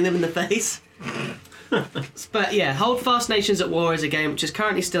stabbing them in the face. But yeah, Hold Fast Nations at War is a game which is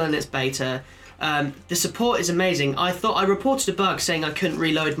currently still in its beta. The support is amazing. I reported a bug saying I couldn't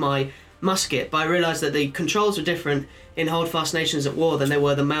reload my musket, but I realised that the controls were different in Hold Fast Nations at War than they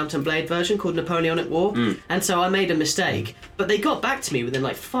were the Mount and Blade version called Napoleonic War, and so I made a mistake. But they got back to me within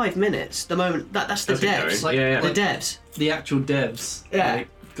like 5 minutes. The moment that's the devs, Like, Yeah. the devs. The actual devs Yeah.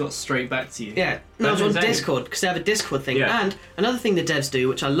 got straight back to you. Yeah, no, I was That's on insane. Discord because they have a Discord thing. Yeah. And another thing the devs do,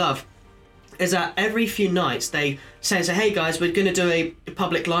 which I love, is that every few nights they say, hey guys, we're going to do a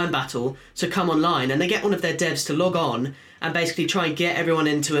public line battle, so come online. And they get one of their devs to log on and basically try and get everyone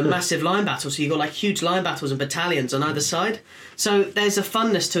into a massive line battle. So you've got like huge line battles and battalions on either side. So there's a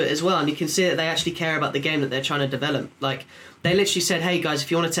funness to it as well. And you can see that they actually care about the game that they're trying to develop. Like, they literally said, hey guys, if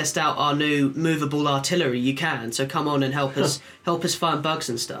you want to test out our new movable artillery, you can. So come on and help us find bugs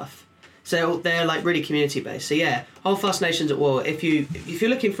and stuff. So they're like really community based. So yeah, Hold Fast Nations at War. If you're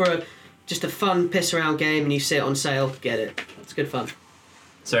looking for just a fun piss around game and you see it on sale, get it. It's good fun.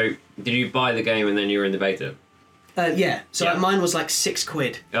 So did you buy the game and then you were in the beta? Yeah. So Yeah. mine was like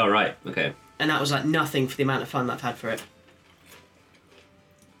 £6, Oh right. Okay. and that was like nothing for the amount of fun that I've had for it.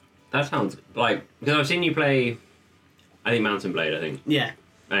 That sounds like, because I've seen you play, I think Mount and Blade. I think. Yeah.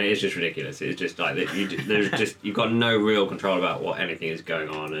 And it's just ridiculous. It's just like that. You've got no real control about what anything is going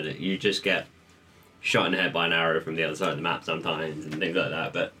on, and you just get shot in the head by an arrow from the other side of the map sometimes, and things like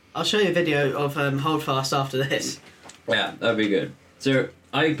that. But I'll show you a video of Hold Fast after this. yeah, that'd be good. So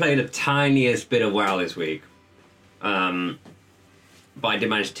I played the tiniest bit of WoW this week, but I did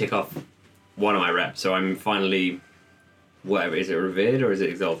manage to tick off one of my reps. So I'm finally, whatever, is it Revered or is it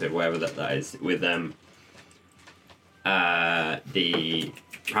Exalted? Whatever that is with the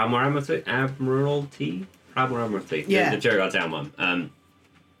Admiralty. Yeah. The Jerry Town one.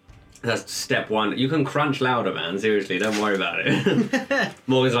 That's step one. You can crunch louder, man. Seriously, don't worry about it.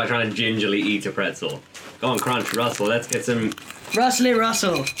 Morgan's like trying to gingerly eat a pretzel. Go on, crunch, Russell. Let's get some. Rustly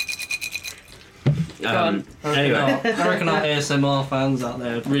Russell. Anyway, I reckon our ASMR fans out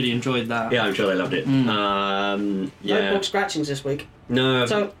there really enjoyed that. yeah, I'm sure they loved it. No Yeah. pork scratchings this week. No,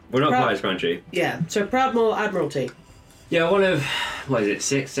 So, we're not Proud- quite as crunchy. Yeah. So Proudmoore Admiralty. Yeah, one of, what is it,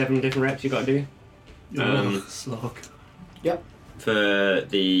 6, 7 different reps you got to do Slog. Yep. for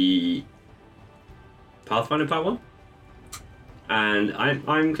the Pathfinder Part 1. And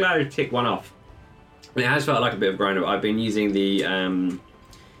I'm glad I ticked one off. It has felt like a bit of a grind. I've been using the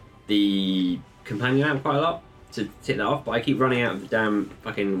companion app quite a lot to tick that off, but I keep running out of the damn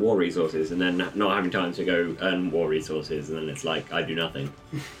fucking war resources and then not having time to go earn war resources, and then it's like I do nothing.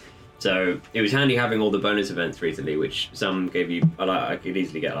 So it was handy having all the bonus events recently, which some gave you. I could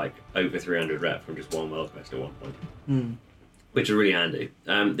easily get like over 300 rep from just one world quest at one point, which is really handy.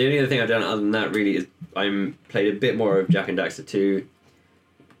 The only other thing I've done other than that really is I'm played a bit more of Jak and Daxter 2.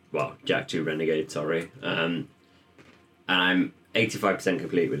 Well, Jak 2 Renegade, sorry. And I'm 85%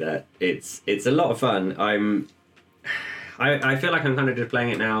 complete with that. It's a lot of fun. I feel like I'm kind of just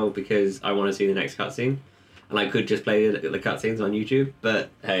playing it now because I want to see the next cutscene, and I could just play the cutscenes on YouTube. But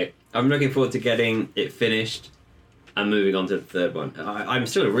hey, I'm looking forward to getting it finished and moving on to the third one. I'm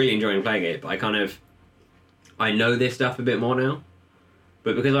still really enjoying playing it, but I know this stuff a bit more now.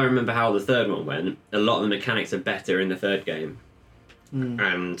 But because I remember how the third one went, a lot of the mechanics are better in the third game.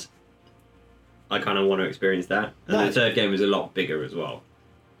 And I kind of want to experience that. And Nice. the third game is a lot bigger as well.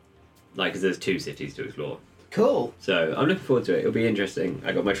 Like, because there's 2 cities to explore. Cool. So I'm looking forward to it. It'll be interesting.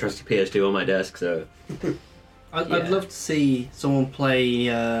 I got my trusty PS2 on my desk, so... I'd love to see someone play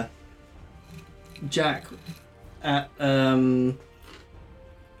Jak at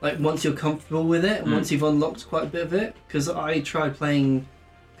like once you're comfortable with it, once you've unlocked quite a bit of it. Because I tried playing,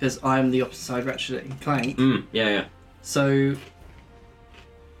 because I'm the opposite side Ratchet and Clank. Yeah. So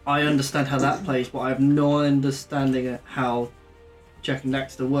I understand how that plays, but I have no understanding of how Jak and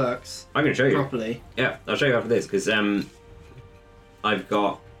Daxter works I can show you. properly. Yeah, I'll show you after this, because I've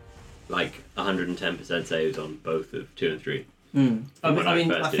got like 110% saves on both of 2 and 3.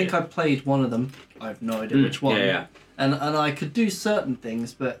 I think I played one of them. I have no idea which one. Yeah. And I could do certain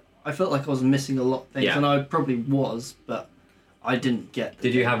things, but I felt like I was missing a lot of things, Yeah. and I probably was, but I didn't get.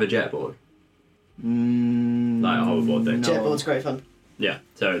 Did you have a jetboard? Like a hoverboard thing? No. Jetboard's great fun. Yeah,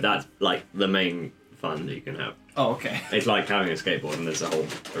 so that's like the main fun that you can have. Oh, okay. It's like having a skateboard and there's a whole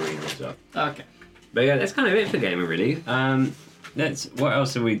arena and stuff. Okay. But yeah, that's kind of it for gaming, really. What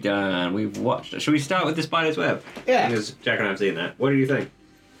else have we done? We've watched. Should we start with the Spider's Web? Yeah. Because Jack and I have seen that. What do you think?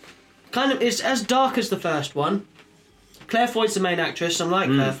 Kind of, it's as dark as the first one. Claire Foy's the main actress. I'm like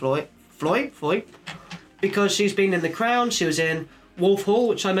Claire Foy, because she's been in The Crown. She was in Wolf Hall,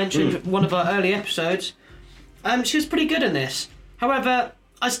 which I mentioned in one of our early episodes. She was pretty good in this. However,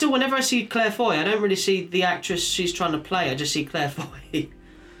 I still, whenever I see Claire Foy, I don't really see the actress she's trying to play. I just see Claire Foy.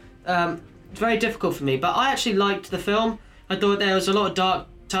 It's very difficult for me, but I actually liked the film. I thought there was a lot of dark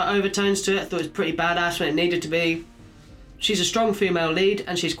overtones to it. I thought it was pretty badass when it needed to be. She's a strong female lead,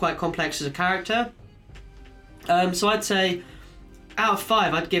 and she's quite complex as a character. So I'd say, out of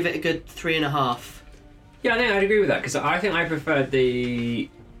 5, I'd give it a good 3.5. Yeah, I think I'd agree with that, because I think I preferred the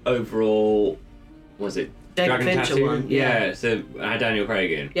overall, was it David Dragon Fincher Tattoo? one, Yeah, so I had Daniel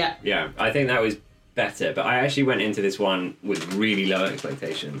Craig in. Yeah. Yeah, I think that was better, but I actually went into this one with really low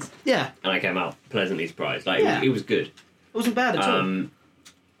expectations, Yeah, and I came out pleasantly surprised. Like, Yeah. it was good. it wasn't bad at all.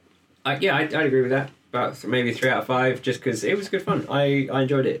 I'd agree with that. About maybe 3 out of 5, just because it was good fun. I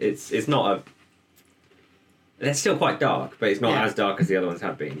enjoyed it. It's not a... It's still quite dark, but it's not Yeah. as dark as the other ones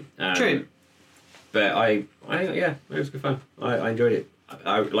have been. True. But it was good fun. I enjoyed it.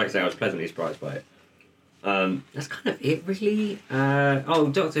 Like I say, I was pleasantly surprised by it. That's kind of it, really.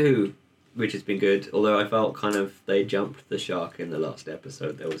 Doctor Who, which has been good. Although I felt kind of they jumped the shark in the last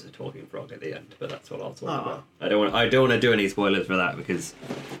episode. There was a talking frog at the end, but that's what I'll talk about. I don't want to do any spoilers for that because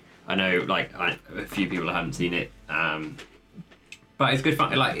I know a few people haven't seen it. But it's good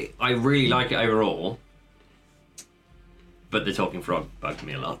fun. Like, I really like it overall. But the talking frog bugged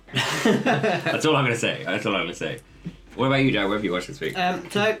me a lot. That's all I'm going to say. What about you, Joe? What have you watched this week?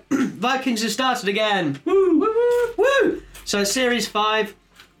 So, Vikings have started again. Woo, woo, woo, woo. So, Series 5,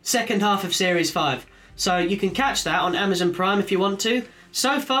 second half of Series 5. So, you can catch that on Amazon Prime if you want to.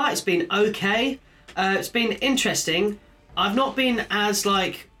 So far, it's been okay. It's been interesting. I've not been as,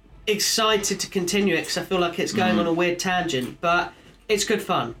 excited to continue it because I feel like it's going on a weird tangent, but it's good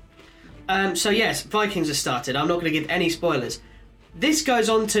fun. So yes, Vikings have started. I'm not going to give any spoilers. This goes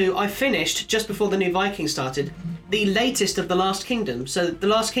on to, I finished, just before the new Vikings started, the latest of The Last Kingdom. So The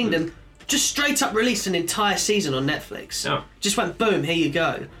Last Kingdom just straight up released an entire season on Netflix. Oh. Just went, boom, here you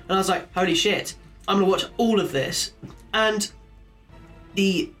go. And I was like, holy shit, I'm going to watch all of this. And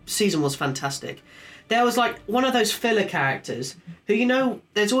the season was fantastic. There was one of those filler characters who,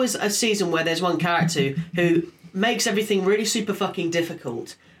 there's always a season where there's one character who makes everything really super fucking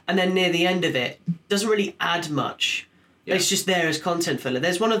difficult. And then near the end of it, doesn't really add much. Yeah. It's just there as content filler.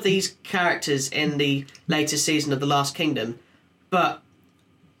 There's one of these characters in the latest season of The Last Kingdom, but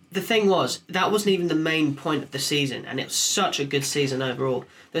the thing was, that wasn't even the main point of the season, and it was such a good season overall.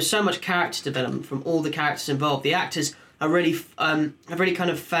 There's so much character development from all the characters involved. The actors are really have really kind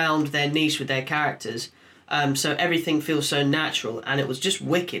of found their niche with their characters. So everything feels so natural, and it was just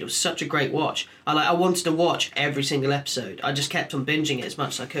wicked. It was such a great watch. I wanted to watch every single episode. I just kept on binging it as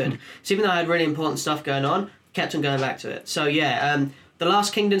much as I could. So even though I had really important stuff going on, kept on going back to it. So yeah, The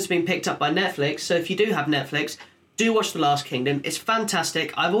Last Kingdom's been picked up by Netflix. So if you do have Netflix, do watch The Last Kingdom. It's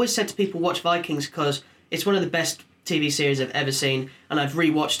fantastic. I've always said to people, watch Vikings, because it's one of the best TV series I've ever seen, and I've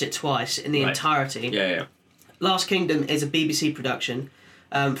rewatched it twice in the entirety. Yeah. Last Kingdom is a BBC production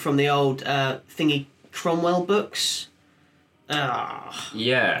from the old thingy Cromwell books.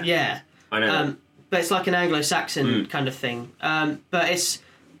 Yeah. I know. But it's like an Anglo-Saxon kind of thing. But it's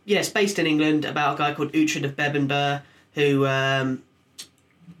based in England about a guy called Uhtred of Bebbanburg who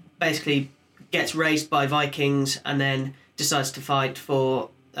basically gets raised by Vikings and then decides to fight for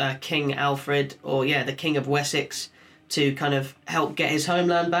King Alfred, or the King of Wessex, to kind of help get his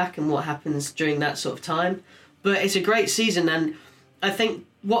homeland back and what happens during that sort of time. But it's a great season, and I think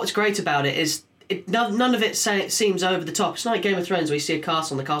what's great about it is none of it seems over the top. It's not like Game of Thrones where you see a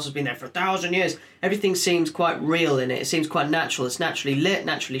castle and the castle's been there for 1,000 years. Everything seems quite real in it. It seems quite natural. It's naturally lit,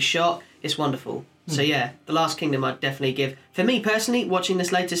 naturally shot. It's wonderful. So yeah, The Last Kingdom I'd definitely give. For me personally, watching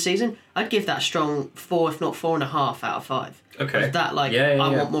this latest season, I'd give that a strong 4, if not 4.5 out of 5. Okay. That I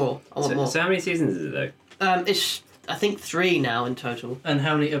want more. I want more. So how many seasons is it though? It's I think 3 now in total. And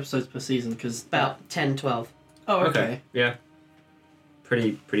how many episodes per season? Because About 10, 12. Oh, okay. Yeah.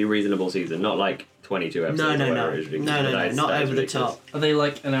 Pretty reasonable season. Not like 22 episodes. No, or whatever it is, because not that is over the ridiculous. top. Are they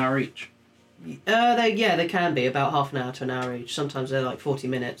like an hour each? They can be about half an hour to an hour each. Sometimes they're like 40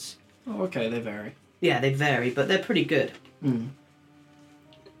 minutes. Oh, okay, they vary. Yeah, they vary, but they're pretty good.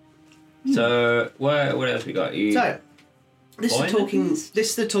 So what else we got? So this Boy is and the talking. Beast? This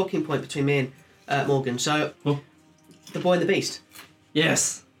is the talking point between me and Morgan. So the Boy and the Beast.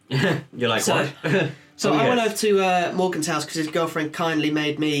 Yes. You're like, So- what? So Oh, I yes. went over to Morgan's house because his girlfriend kindly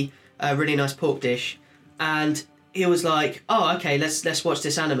made me a really nice pork dish, and he was like, "Oh, okay, let's watch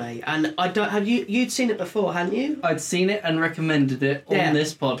this anime." And I don't have you'd seen it before, hadn't you? I'd seen it and recommended it on Yeah.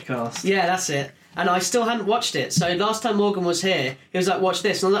 this podcast. Yeah, that's it. And I still hadn't watched it. So last time Morgan was here, he was like, "Watch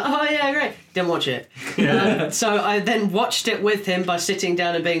this," and I was like, "Oh yeah, great." Didn't watch it. So I then watched it with him by sitting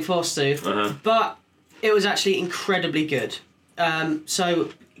down and being forced to. Uh-huh. But it was actually incredibly good. So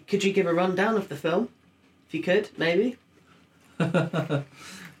could you give a rundown of the film, if you could, maybe? I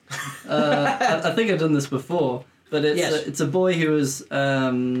think I've done this before, but it's a boy who was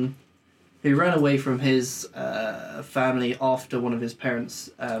who ran away from his family after one of his parents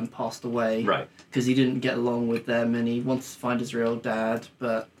passed away. Right. Because he didn't get along with them, and he wanted to find his real dad,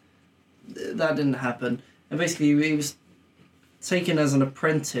 but that didn't happen. And basically, he was taken as an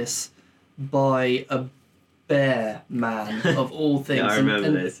apprentice by a bear man of all things. Yeah, I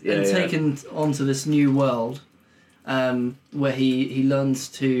remember this. Yeah, and yeah. taken onto this new world, where he learns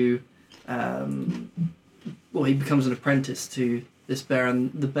to, he becomes an apprentice to this bear,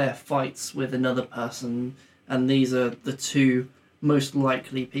 and the bear fights with another person, and these are the two most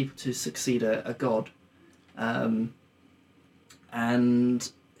likely people to succeed a god. And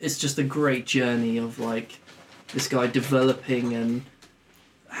it's just a great journey of like this guy developing and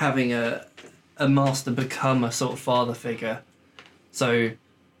having a master become a sort of father figure. So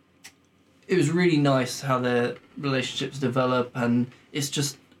it was really nice how their relationships develop, and it's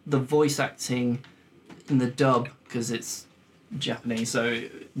just the voice acting in the dub, because it's Japanese, so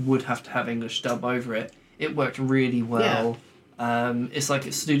it would have to have English dub over it. It worked really well. It's like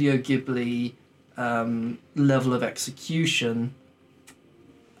a Studio Ghibli level of execution,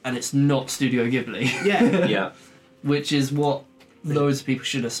 and it's not Studio Ghibli. Yeah. Yeah. Which is what loads of people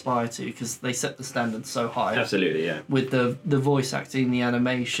should aspire to, because they set the standard so high. Absolutely. Yeah. With the voice acting, the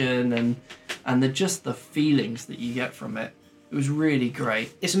animation, and just the feelings that you get from it. It was really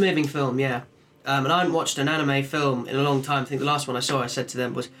great. It's a moving film, yeah. And I hadn't watched an anime film in a long time. I think the last one I saw, I said to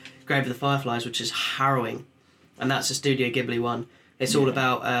them, was Grave of the Fireflies, which is harrowing. And that's a Studio Ghibli one. It's all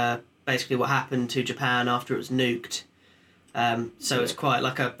about basically what happened to Japan after it was nuked. So it's quite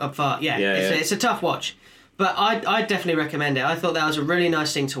like a far... It's a tough watch. But I'd definitely recommend it. I thought that was a really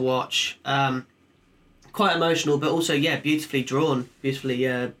nice thing to watch. Quite emotional, but also, beautifully drawn. Beautifully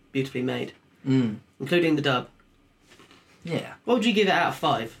made. Including the dub. Yeah. What would you give it out of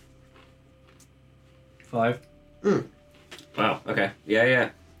 5? 5. Wow. Okay. Yeah.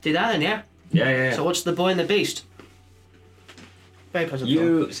 Do that then, yeah? Yeah. So what's The Boy and the Beast? Very pleasant film.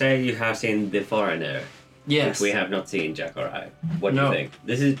 You say you have seen The Foreigner. Yes. which we have not seen, Jack or I. What do No. you think?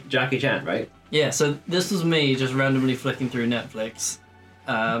 This is Jackie Chan, right? Yeah, so this was me just randomly flicking through Netflix.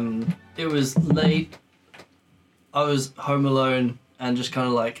 It was late. I was home alone and just kind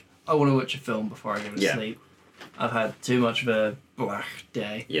of like, I want to watch a film before I go to Yeah. sleep. I've had too much of a blah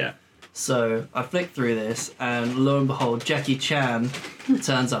day. Yeah. So I flicked through this and lo and behold, Jackie Chan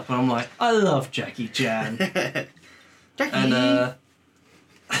turns up and I'm like, I love Jackie Chan. Jackie. And,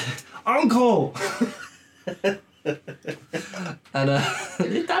 Uncle!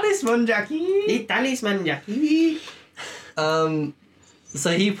 And, talisman Jackie! Talisman Jackie.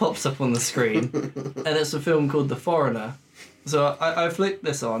 So he pops up on the screen, and it's a film called The Foreigner. So I flicked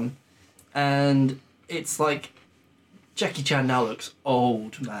this on, and it's like Jackie Chan now looks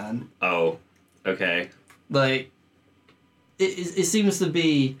old, man. Oh, okay. Like it seems to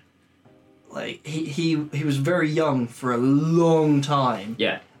be like he was very young for a long time,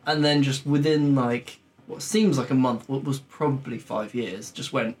 Yeah. and then just within like what seems like a month, what was probably 5 years,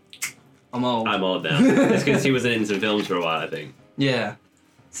 just went, I'm old. I'm old now. It's because he was in some films for a while, I think. Yeah.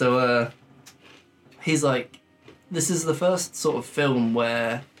 So, he's like, this is the first sort of film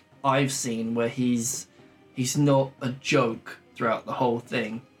where I've seen where he's not a joke throughout the whole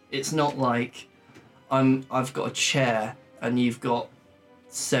thing. It's not like I've got a chair and you've got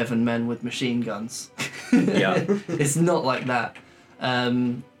 7 men with machine guns. Yeah. It's not like that.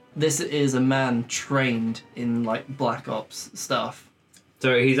 This is a man trained in like Black Ops stuff.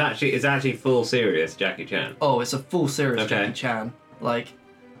 So it's actually full serious Jackie Chan. Oh, it's a full series Okay. Jackie Chan. Like,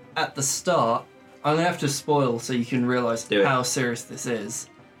 at the start, I'm gonna have to spoil so you can realise Do it. how serious this is.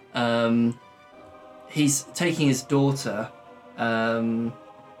 He's taking his daughter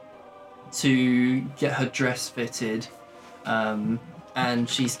to get her dress fitted, and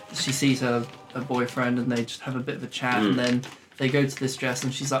she sees her boyfriend, and they just have a bit of a chat, and then they go to this dress,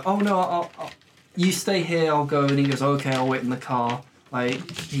 and she's like, "Oh no, I'll you stay here, I'll go," and he goes, "Okay, I'll wait in the car."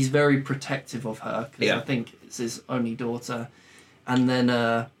 Like, he's very protective of her because Yeah. I think it's his only daughter. And then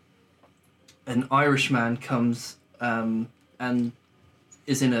an Irishman comes and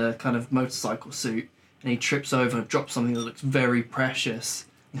is in a kind of motorcycle suit, and he trips over and drops something that looks very precious,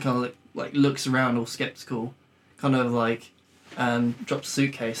 and kind of like looks around all skeptical, kind of like drops a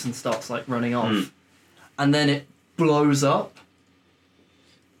suitcase and starts like running off, and then it blows up.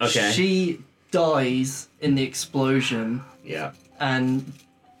 Okay. She dies in the explosion. Yeah. And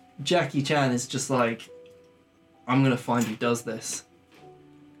Jackie Chan is just like, I'm gonna find who does this,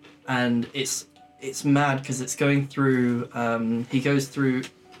 and it's mad because it's going through. He goes through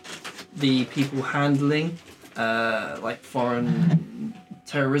the people handling like foreign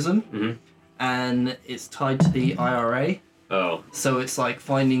terrorism, and it's tied to the IRA. Oh. So it's like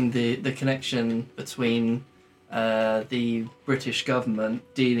finding the connection between the British government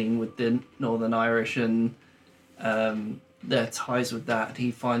dealing with the Northern Irish and their ties with that, and he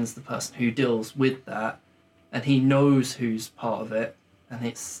finds the person who deals with that, and he knows who's part of it, and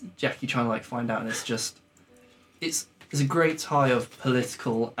it's Jackie trying to like find out, and it's just it's a great tie of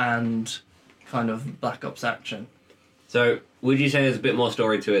political and kind of Black Ops action. So would you say there's a bit more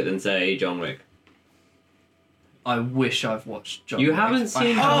story to it than say John Wick? I wish I've watched John You Wick. haven't I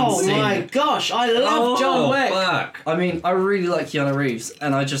seen haven't Oh seen my it. gosh, I love John Wick. Fuck. I mean, I really like Keanu Reeves,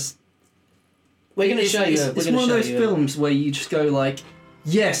 and I just We're going to it's, show you. It's one of those films where you just go like,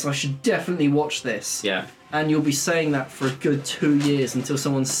 yes, I should definitely watch this. Yeah. And you'll be saying that for a good 2 years until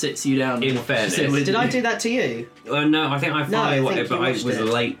someone sits you down. In and watches fairness. it with Did you. I do that to you? No, I think I No, I finally watched think it, but you I watched was it.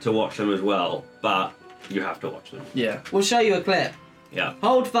 late to watch them as well. But you have to watch them. Yeah. We'll show you a clip. Yeah.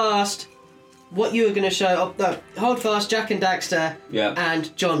 Hold fast. What you were going to show? Oh, no, hold fast. Jack and Daxter Yeah.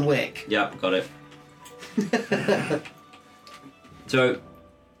 and John Wick. Yeah, got it. So,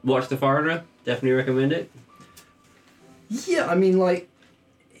 watch The Foreigner. Definitely recommend it. Yeah, I mean, like,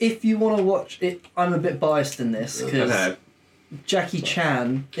 if you want to watch it, I'm a bit biased in this because Okay. Jackie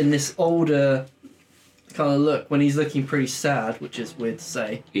Chan in this older kind of look, when he's looking pretty sad, which is weird to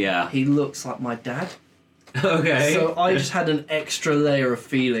say, Yeah. he looks like my dad. Okay. So I just had an extra layer of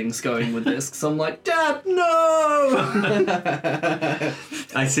feelings going with this because I'm like, Dad, no!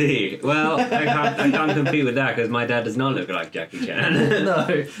 I see. Well, I can't compete with that because my dad does not look like Jackie Chan.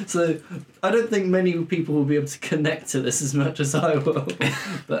 No. So I don't think many people will be able to connect to this as much as I will.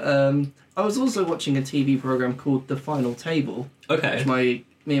 But I was also watching a TV program called The Final Table, Okay. which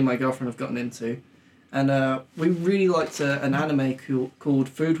me and my girlfriend have gotten into, and we really liked an anime called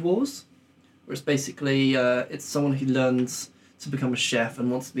Food Wars. Where it's basically it's someone who learns to become a chef and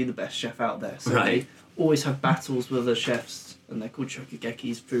wants to be the best chef out there. So Right. they always have battles with other chefs, and they're called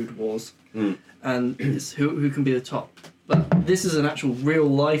Shokugekis, Food Wars. Mm. And it's who can be the top. But this is an actual real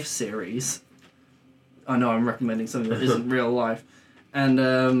life series I know I'm recommending something that isn't real life,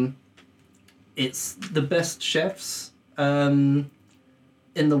 and it's the best chefs in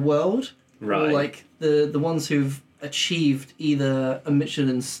the world, Right. or like the ones who've achieved either a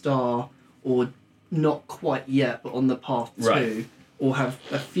Michelin star or not quite yet, but on the path to, Right. or have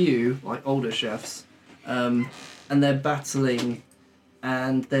a few like older chefs, and they're battling,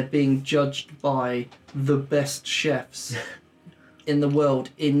 and they're being judged by the best chefs in the world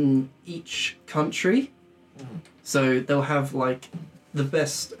in each country. So they'll have like the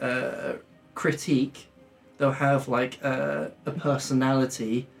best critique, they'll have like a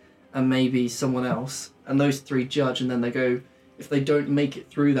personality, and maybe someone else, and those three judge, and then they go, if they don't make it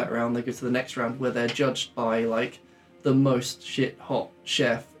through that round, they go to the next round where they're judged by like the most shit hot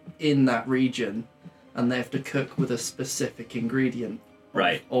chef in that region, and they have to cook with a specific ingredient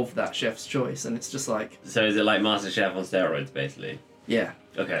Right. of that chef's choice, and it's just like, So is it like MasterChef on steroids, basically? yeah,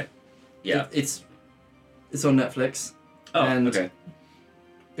 Okay. Yeah. it's on Netflix. Oh, and okay.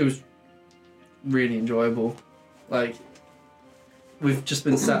 It was really enjoyable. Like, we've just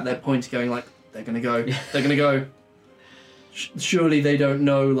been sat there pointing, going like, they're gonna go, they're gonna go. Surely they don't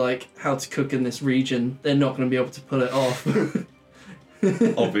know like how to cook in this region. They're not gonna be able to pull it off.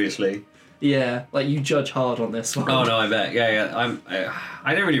 Obviously. Yeah, like you judge hard on this one. Oh no, I bet. Yeah.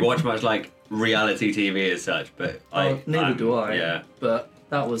 I don't really watch much like reality TV as such, but Neither do I. Yeah. But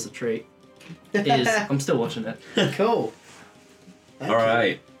that was a treat. I'm still watching it. Cool. All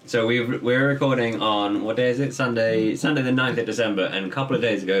right. So we're recording on what day is it? Sunday the 9th of December, and a couple of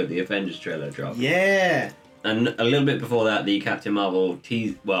days ago the Avengers trailer dropped. Yeah. And a little bit before that, the Captain Marvel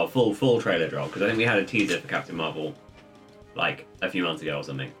full trailer dropped, because I think we had a teaser for Captain Marvel like a few months ago or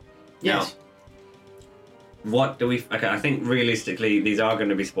something. Yes. Now, what do we... Okay, I think realistically these are going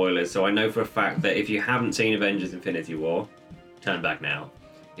to be spoilers, so I know for a fact that if you haven't seen Avengers Infinity War, turn back now.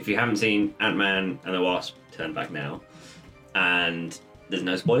 If you haven't seen Ant-Man and the Wasp, turn back now. And there's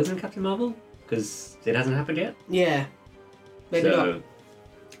no spoilers in Captain Marvel, because it hasn't happened yet. Yeah. Maybe not. So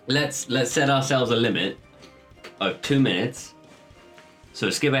let's set ourselves a limit of 2 minutes. So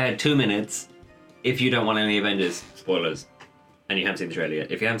skip ahead 2 minutes if you don't want any Avengers spoilers and you haven't seen the trailer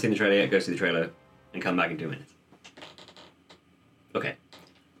yet. If you haven't seen the trailer yet, go see the trailer and come back in 2 minutes. Okay.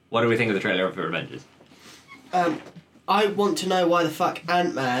 What do we think of the trailer for Avengers? I want to know why the fuck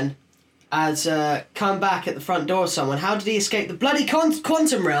Ant-Man has come back at the front door of someone. How did he escape the bloody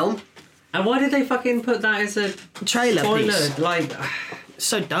quantum realm? And why did they fucking put that as a Trailer spoiler? piece. Like,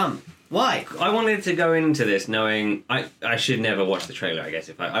 So dumb. Why? I wanted to go into this knowing I should never watch the trailer. I guess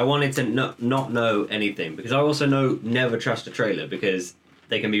if I wanted to not know anything, because I also know never trust a trailer, because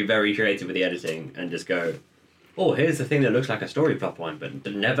they can be very creative with the editing and just go, oh, here's the thing that looks like a story plot point, but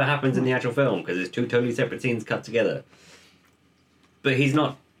it never happens in the actual film because it's two totally separate scenes cut together. But he's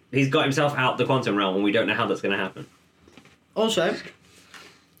got himself out the quantum realm, and we don't know how that's going to happen. Also,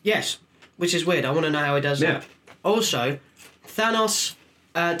 yes, which is weird. I want to know how he does that. Also, Thanos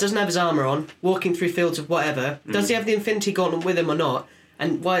doesn't have his armour on, walking through fields of whatever. Does he have the Infinity Gauntlet with him or not?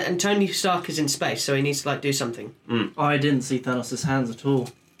 And why? And Tony Stark is in space, so he needs to like do something. I didn't see Thanos' hands at all.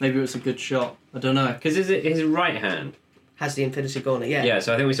 Maybe it was a good shot. I don't know. Because is it his right hand? Has the Infinity Gauntlet? Yeah. Yeah,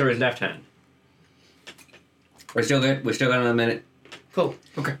 so I think we saw his left hand. We're still good. We're still going another minute. Cool.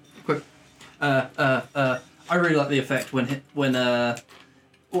 Okay, quick. I really like the effect when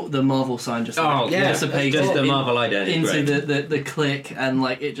the Marvel sign just yeah. dissipated Just the Marvel identity. into Great. the click, and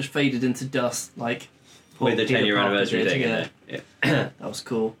like it just faded into dust, like With the Peter 10-year Parker anniversary did, thing in yeah. there. Yeah. That was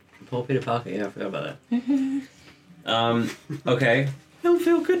cool. Poor Peter Parker, yeah, I forgot about that. Okay. Don't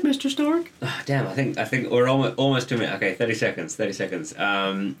feel good, Mr. Stark. Damn, I think we're almost 2 minutes. Okay, 30 seconds.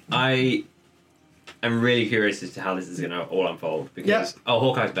 I am really curious as to how this is going to all unfold, because... Oh,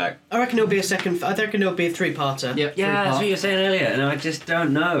 Hawkeye's back. I reckon it'll be a second. I reckon it'll be a three-parter. Yep. Yeah, that's what you were saying earlier, and I just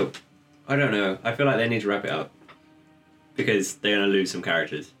don't know. I don't know. I feel like they need to wrap it up, because they're going to lose some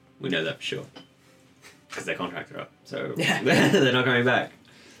characters. We know that for sure. Because their contracts are up, so Yeah. they're not coming back.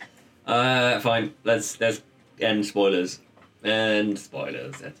 Fine, let's end spoilers. And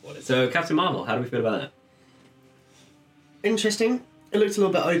spoilers. So, Captain Marvel, how do we feel about that? Interesting. It looked a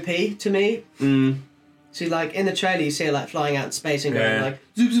little bit OP to me. So, like, in the trailer, you see her, like, flying out in space and going, Yeah. like,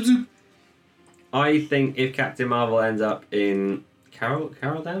 zoop, zoop, zoop. I think if Captain Marvel ends up in Carol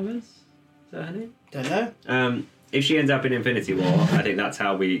Danvers? Is that her name? Don't know. If she ends up in Infinity War, I think that's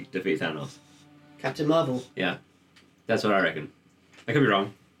how we defeat Thanos. Captain Marvel. Yeah. That's what I reckon. I could be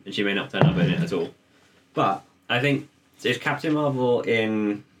wrong, and she may not turn up in it at all. But I think if Captain Marvel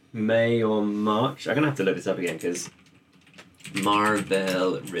in May or March... I'm going to have to look this up again, because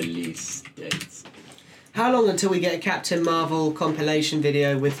Marvel release dates. How long until we get a Captain Marvel compilation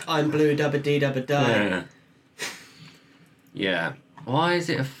video with I'm Blue, Dubba Dee Dubba Die? Yeah. Why is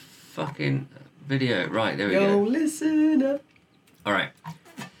it a fucking video? Right, there we Yo, go. listen up. Alright.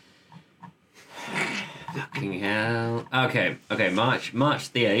 Fucking hell. Okay, March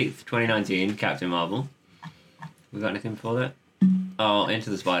the 8th, 2019, Captain Marvel. We got anything before that? Oh, Into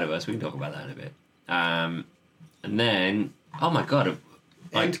the Spider-Verse, we can talk about that in a bit. And then, oh my god,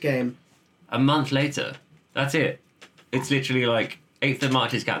 like Endgame. a month later, that's it. It's literally like 8th of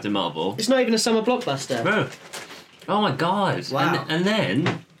March is Captain Marvel. It's not even a summer blockbuster. No. Oh my god. Wow. And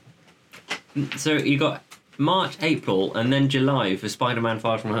then, so you got March, April, and then July for Spider-Man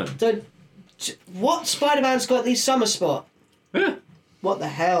Far From Home. So, what Spider-Man's got these summer spot? Yeah. What the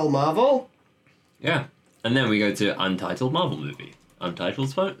hell, Marvel? Yeah. And then we go to Untitled Marvel movie. Untitled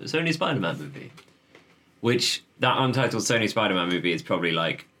Sony Spider-Man movie. Which, that Untitled Sony Spider-Man movie is probably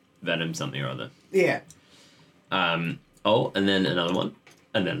like Venom something or other. Yeah. Oh, and then another one.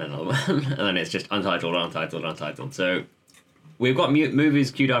 And then another one. And then it's just Untitled. So, we've got movies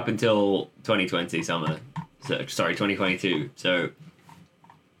queued up until 2020 summer. So, sorry, 2022. So,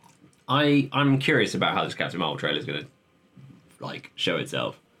 I'm curious about how this Captain Marvel trailer is going to, like, show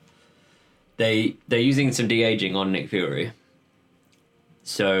itself. They're using some de-aging on Nick Fury.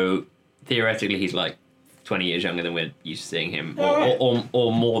 So, theoretically, he's like 20 years younger than we're used to seeing him.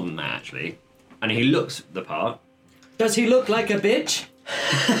 Or more than that, actually. And he looks the part. Does he look like a bitch?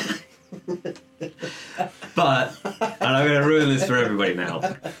 But, and I'm going to ruin this for everybody now.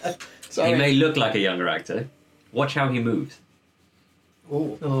 Sorry. He may look like a younger actor. Watch how he moves.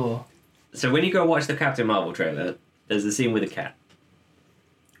 Ooh. Oh. So when you go watch the Captain Marvel trailer, there's the scene with a cat.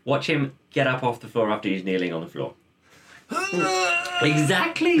 Watch him get up off the floor after he's kneeling on the floor.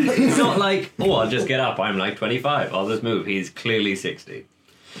 Exactly. It's not like, oh, I'll just get up. I'm like 25. I'll just move. He's clearly 60.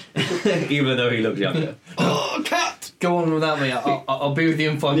 Even though he looks younger. Oh, cat! Go on without me. I'll be with you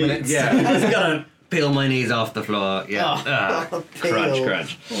in 5 minutes. Yeah, I'm just gonna peel my knees off the floor. Yeah. Peel.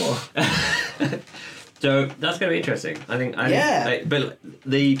 Crunch. Oh. So that's gonna be interesting. I think. Yeah. But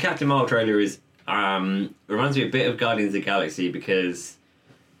the Captain Marvel trailer is reminds me a bit of Guardians of the Galaxy because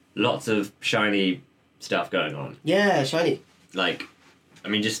lots of shiny stuff going on. Yeah, shiny. Like, I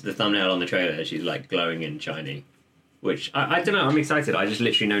mean, just the thumbnail on the trailer, she's like glowing and shiny. Which, I don't know, I'm excited. I just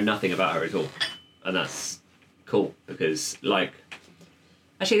literally know nothing about her at all. And that's cool, because, like...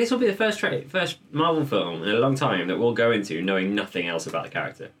 Actually, this will be the first Marvel film in a long time that we'll go into knowing nothing else about the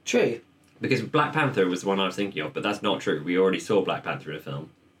character. True. Because Black Panther was the one I was thinking of, but that's not true. We already saw Black Panther in a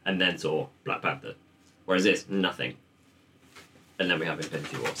film, and then saw Black Panther. Whereas this, nothing. And then we have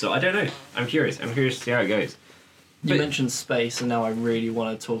Infinity War. So I don't know. I'm curious. I'm curious to see how it goes. You mentioned space, and now I really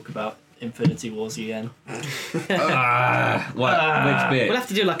want to talk about Infinity Wars again. Which bit? We'll have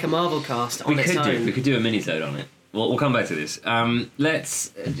to do like a Marvel cast on its own. We could do a mini-sode on it. We'll come back to this.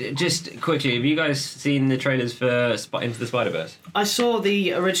 Let's just quickly. Have you guys seen the trailers for Into the Spider-Verse? I saw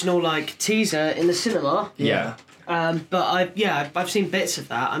the original like teaser in the cinema. Yeah. But I've seen bits of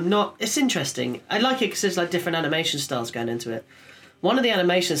that. I'm not. It's interesting. I like it because there's like different animation styles going into it. One of the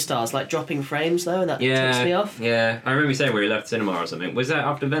animation styles like dropping frames though, and that tips me off. Yeah. I remember you saying where you left cinema or something. Was that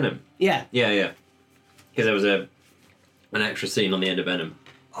after Venom? Yeah. Yeah. Because there was an extra scene on the end of Venom.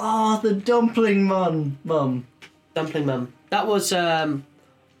 Oh, the dumpling mum. Dumpling Mum. That was Incredibles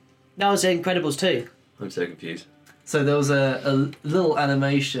 2. I'm so confused. So there was a little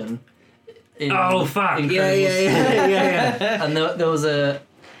animation. In Oh fuck! Incredibles. Yeah. And there was a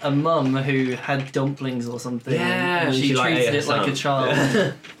mum who had dumplings or something. Yeah, and she she, like, treated ate it her like a son. child.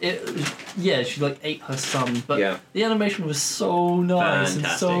 She like ate her son. But Yeah. the animation was so nice and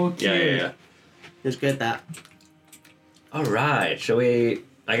so Fantastic. cute. Yeah. It was good, that. All right. Shall we?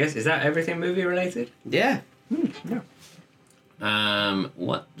 I guess is that everything movie related? Yeah.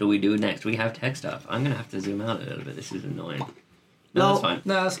 What do we do next? We have tech stuff. I'm gonna have to zoom out a little bit. This is annoying. No, Well- that's fine.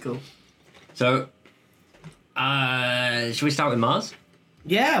 No, that's cool. So, should we start with Mars?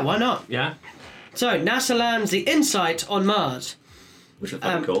 Yeah, why not? Yeah. So, NASA lands the InSight on Mars. Which is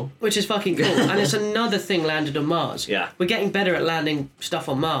fucking cool. Which is fucking cool. And it's another thing landed on Mars. Yeah. We're getting better at landing stuff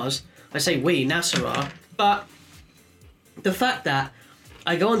on Mars. I say we, NASA are. But the fact that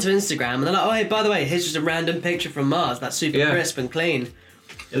I go onto Instagram and they're like, oh, hey, by the way, here's just a random picture from Mars that's super Yeah. crisp and clean.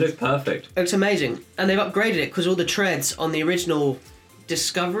 It looks perfect. It's amazing. And they've upgraded it because all the treads on the original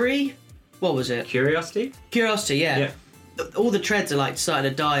Discovery, what was it? Curiosity? Curiosity, yeah. Yeah. All the treads are like starting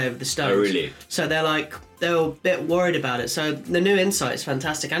to die over the stones. Oh, really? So they're a bit worried about it. So the new InSight is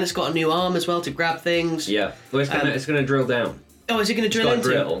fantastic, and it's got a new arm as well to grab things. Yeah. Well, it's gonna drill down. Oh, is it going to It's drill got a into?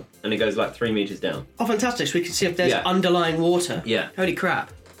 drill, and it goes like 3 meters down. Oh, fantastic! So we can see if there's Yeah. underlying water. Yeah. Holy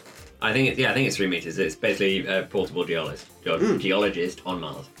crap! I think it's 3 meters. It's basically a portable geologist on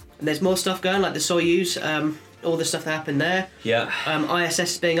Mars. And there's more stuff going, like the Soyuz, all the stuff that happened there. Yeah. ISS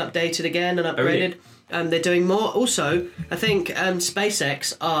is being updated again and upgraded. really? They're doing more. Also, I think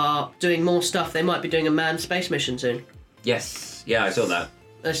SpaceX are doing more stuff. They might be doing a manned space mission soon. Yes. Yeah, I saw that.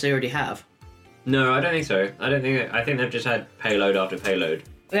 Unless they already have. No, I don't think so. I think they've just had payload after payload.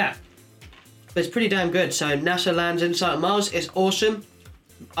 Yeah. But it's pretty damn good. So NASA lands inside Mars. It's awesome.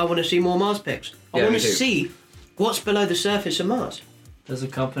 I want to see more Mars pics. I Yeah, want me to too. see what's below the surface of Mars. There's a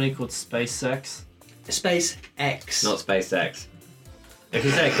company called SpaceX. SpaceX. Not SpaceX. If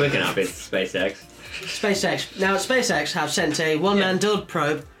you say it quick enough, it's SpaceX. SpaceX. Now, SpaceX have sent a one-man build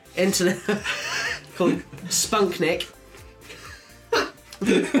probe into the... called Spunknik.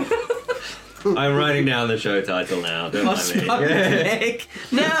 I'm writing down the show title now. Don't Oh, mind me. Spunknik!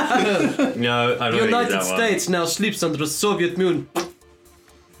 No! No, I'm not gonna use United that one. States now sleeps under a Soviet moon.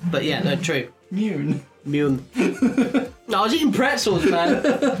 But yeah, no, true. Mune. Moon. No, I was eating pretzels, man.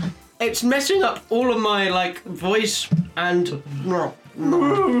 It's messing up all of my, like, voice and...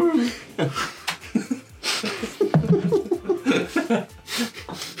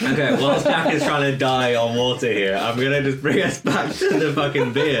 Okay, whilst Jack is trying to die on water here, I'm gonna just bring us back to the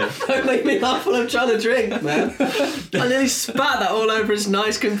fucking beer. Don't make me laugh while I'm trying to drink, man. I nearly spat that all over his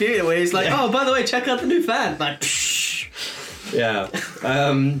nice computer where he's like, Yeah. oh, by the way, check out the new fan. Like, psh. Yeah.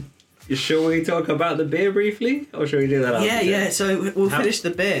 Shall we talk about the beer briefly, or shall we do that after? Yeah, so we'll finish the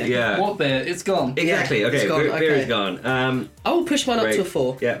beer. Yeah. What beer? It's gone. Exactly. Yeah, Okay. it's gone, Beer okay. is gone. I will push mine up Great. to a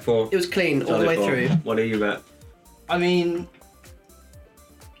 4. Yeah, 4. It was clean all the Solid way 4. through. What are you at? I mean,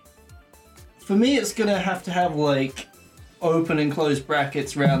 for me, it's gonna have to have like open and closed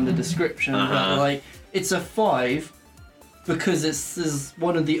brackets around the description. But Uh-huh. like, it's a 5 because this is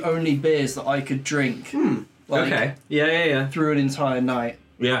one of the only beers that I could drink. Like, Okay. Yeah. Through an entire night.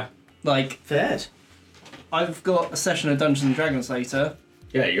 Yeah. Like, Fairs. I've got a session of Dungeons and Dragons later,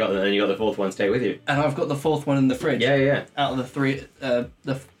 Yeah. You got the 4th one. Stay with you. and I've got the 4th one in the fridge. Yeah. Out of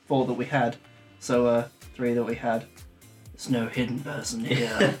the 4 that we had. So 3 that we had. There's no hidden person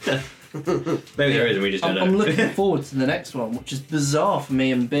here. Maybe there is, and we just don't know. I'm looking forward to the next one, which is bizarre for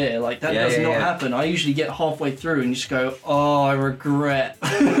me and beer. Like, that Yeah, does yeah, not yeah. happen. I usually get halfway through and just go, oh, I regret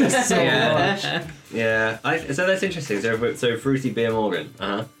so Yeah. much. Yeah. So that's interesting. So fruity beer Morgan.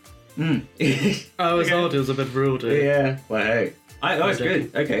 Uh huh. I was Okay. old, it was a bit rude. Yeah. Well, hey. It's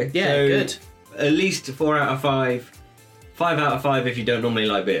good. Okay. Yeah, so good. At least 4 out of 5. 5 out of 5 if you don't normally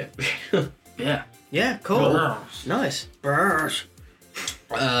like beer. Yeah. Yeah, cool. Nice. Brrrs.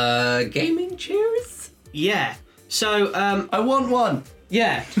 Gaming cheers. Yeah. So, I want one.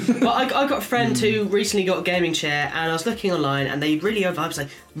 yeah. Well, I got a friend who recently got a gaming chair, and I was looking online, and they really are vibes like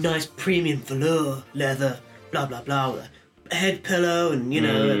nice premium velour leather, blah blah blah, with a head pillow, and you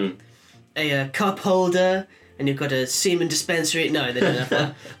know, a cup holder, and you've got a semen dispensary. No, they don't have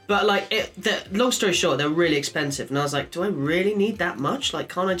that. But like, long story short, they're really expensive, and I was like, do I really need that much? Like,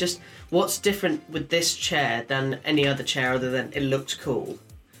 can't I just? What's different with this chair than any other chair other than it looks cool?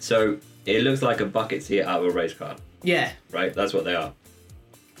 So it looks like a bucket seat out of a race car, Yeah. right? That's what they are.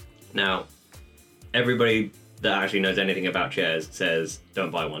 Now, everybody that actually knows anything about chairs says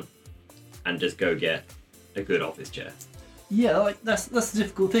don't buy one, and just go get a good office chair. Yeah, like, that's the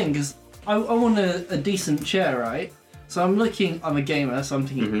difficult thing, because I want a decent chair, right? So I'm a gamer, so I'm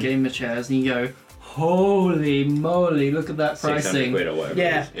thinking gamer chairs, and you go, holy moly, look at that 600 pricing. quid or whatever.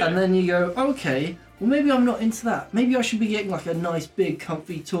 Yeah. It is. And then you go, okay, well maybe I'm not into that. Maybe I should be getting like a nice big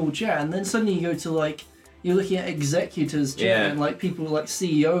comfy tall chair. And then suddenly you go to like, you're looking at executors chair, Yeah. and like people like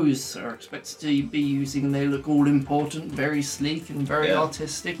CEOs are expected to be using, and they look all important, very sleek and very Yeah.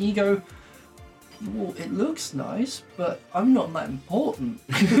 artistic. And you go, well, it looks nice, but I'm not that important.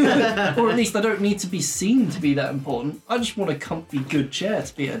 Or at least I don't need to be seen to be that important. I just want a comfy, good chair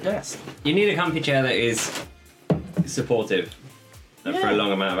to be at a desk. You need a comfy chair that is supportive for Yeah. a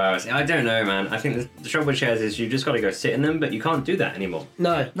long amount of hours. I don't know, man. I think the trouble with chairs is you just got to go sit in them, but you can't do that anymore.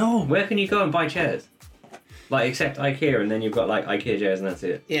 No. No. Where can you go and buy chairs? Like, except IKEA, and then you've got like IKEA chairs, and that's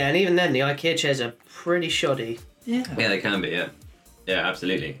it. Yeah, and even then, the IKEA chairs are pretty shoddy. Yeah. Yeah, they can be. Yeah, yeah,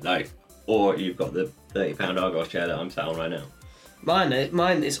 absolutely. Like, or you've got the £30 Argos chair that I'm sat on right now.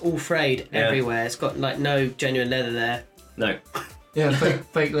 Mine is all frayed Yeah. everywhere. It's got like no genuine leather there. No. Yeah,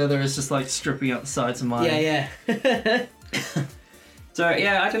 fake leather is just like stripping out the sides of mine. Yeah, yeah. So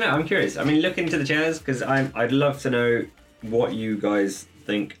yeah, I don't know. I'm curious. I mean, look into the chairs because I'd love to know what you guys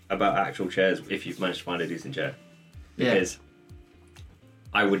think about actual chairs if you've managed to find a decent chair. Yeah. Because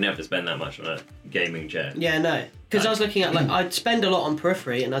I would never spend that much on a gaming chair. Yeah, no. Because I was looking at, like, I'd spend a lot on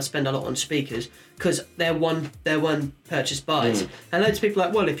periphery and I'd spend a lot on speakers because they're one purchase buys. And loads of people are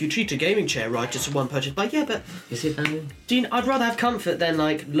like, well, if you treat a gaming chair right, it's a one purchase buy. Yeah, but Is it though? I'd rather have comfort than,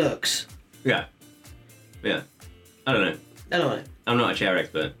 like, looks. Yeah. Yeah. I don't know. I don't know. I'm not a chair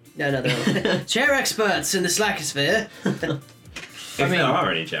expert. No, they're not. Chair experts in the Slackosphere. If there are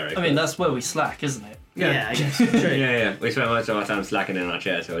any chair experts. I mean, that's where we slack, isn't it? Yeah, I guess. True. Yeah. We spend most of our time slacking in our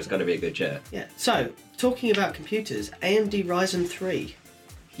chair, so it's got to be a good chair. Yeah. So, talking about computers, AMD Ryzen 3.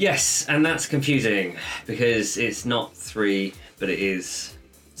 Yes, and that's confusing because it's not 3, but it is.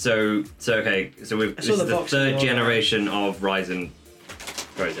 So okay. So this saw is the the box third on the generation of Ryzen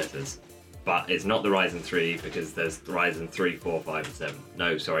processors, but it's not the Ryzen 3 because there's the Ryzen 3, 4, 5, and 7.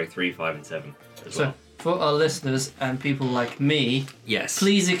 No, sorry, 3, 5, and 7 as So, well. for our listeners and people like me, Yes.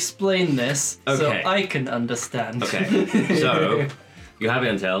 please explain this so Okay. I can understand. Okay. So you have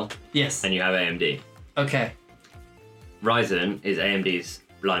Intel Yes. and you have AMD. Okay. Ryzen is AMD's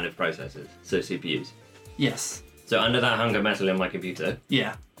line of processors, so CPUs. Yes. So under that hunk of metal in my computer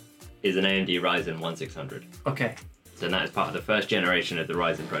Yeah. is an AMD Ryzen 1600. Okay. So that is part of the first generation of the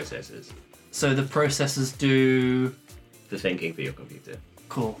Ryzen processors. So the processors do. The thinking for your computer.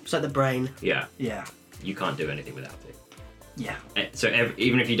 Cool. It's like the brain. Yeah, Yeah. you can't do anything without it. Yeah. So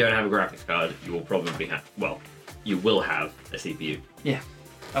even if you don't have a graphics card, you will probably have, well, you will have a CPU. Yeah.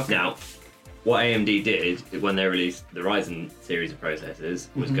 Okay. Now, what AMD did when they released the Ryzen series of processors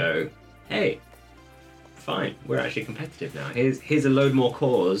was go, hey, fine, we're actually competitive now. Here's a load more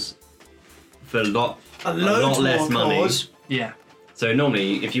cores for a lot less money. Cores. Yeah. So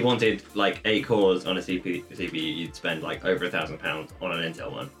normally, if you wanted like 8 cores on a CPU, you'd spend like over £1,000 on an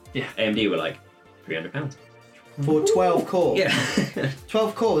Intel one. Yeah. AMD were like £300. For 12 cores. Yeah.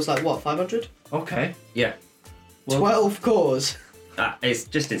 12 cores, like what, 500? Okay. Yeah. Well- 12 cores. It's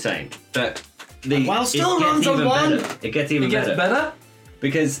just insane. But While still it gets runs on even one. better. It gets even It gets better?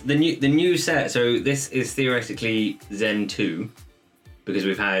 because the new set. So this is theoretically Zen 2 because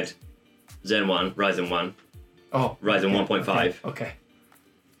we've had Zen 1, Ryzen 1, Oh. Ryzen 1.5, Okay.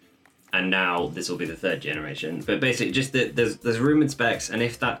 and now this will be the third generation. But basically, just that there's rumored specs, and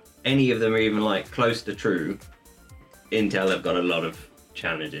if that any of them are even like close to true, Intel have got a lot of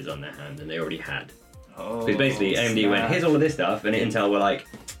challenges on their hand, and they already had. Oh. Because basically, AMD went, snap. here's all of this stuff, and Intel were like,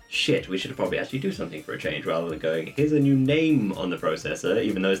 shit, we should probably actually do something for a change, rather than going, here's a new name on the processor,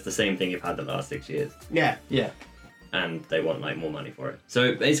 even though it's the same thing you've had the last 6 years. Yeah. Yeah. And they want like more money for it.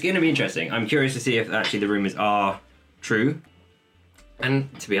 So it's going to be interesting. I'm curious to see if actually the rumors are true.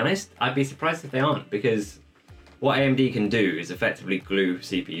 And to be honest, I'd be surprised if they aren't, because what AMD can do is effectively glue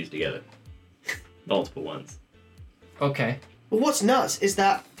CPUs together. Multiple ones. Okay. Well, what's nuts is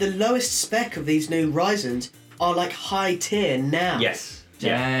that the lowest spec of these new Ryzens are like high tier now. Yes.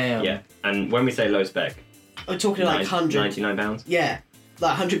 Damn. Yeah. And when we say low spec, We're talking like 100. £99. Yeah.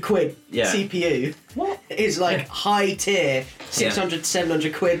 Like 100 quid Yeah. CPU. What? Is like high tier, 600,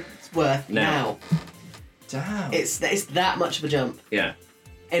 700 quid worth now. Damn. It's that much of a jump. Yeah.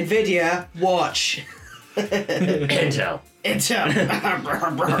 Nvidia, watch. Intel.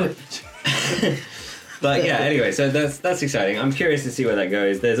 Intel. But yeah, anyway, so that's exciting. I'm curious to see where that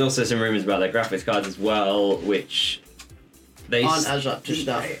goes. There's also some rumors about their graphics cards as well, which they Aren't as up to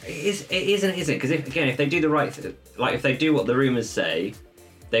stuff. It is and it isn't, because if they do the right, like if they do what the rumors say,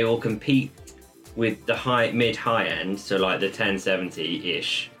 they will compete with the mid-high end, so like the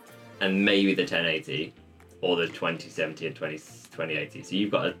 1070-ish, and maybe the 1080, or the 2070 and 2080. So you've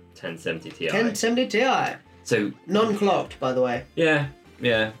got a 1070 Ti. 1070 Ti. So Non-clocked, by the way. yeah,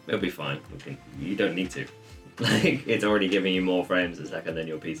 it'll be fine. You don't need to. Like, it's already giving you more frames a second than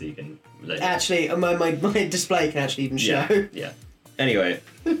your PC can. Actually, my display can actually even show. Yeah. Anyway,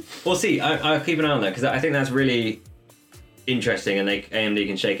 we'll see. I'll keep an eye on that, because I think that's really interesting, and AMD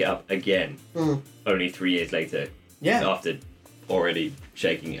can shake it up again. Only 3 years later. Yeah. After already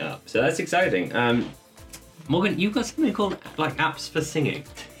shaking it up. So that's exciting. Morgan, you've got something called like apps for singing.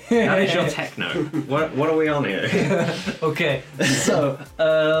 That is your techno. What are we on here? Okay, so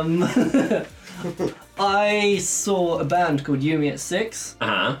I saw a band called Yumi at 6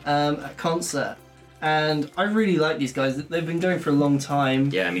 Uh-huh. at concert, and I really like these guys. They've been going for a long time.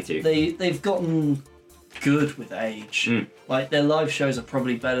 Yeah, me too. They've gotten good with age. Mm. Like their live shows are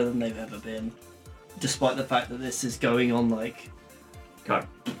probably better than they've ever been, despite the fact that this is going on like God,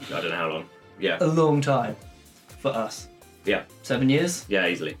 I don't know how long. Yeah. a long time for us. Yeah. 7 years. Yeah,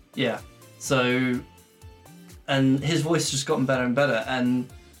 easily. Yeah. So, and his voice has just gotten better and better, and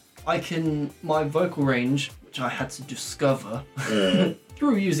my vocal range, which I had to discover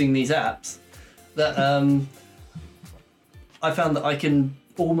through using these apps, that I found that I can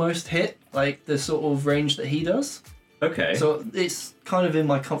almost hit like the sort of range that he does. Okay. So it's kind of in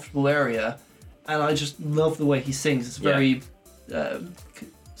my comfortable area, and I just love the way he sings. It's very, I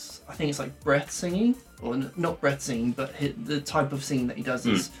think it's like breath singing, or not breath singing, but the type of singing that he does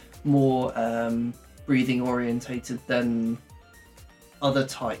is more breathing orientated than other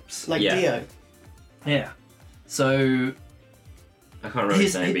types. Like Dio. Yeah. So I can't remember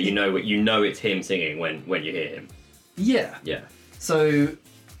his name, but you know it's him singing when you hear him. yeah. Yeah. So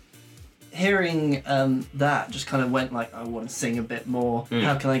hearing that just kind of went like, I want to sing a bit more.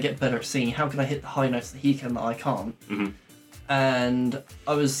 How can I get better at singing? How can I hit the high notes that he can that I can't? And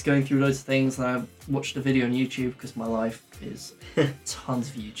I was going through loads of things, and I watched a video on YouTube because my life is tons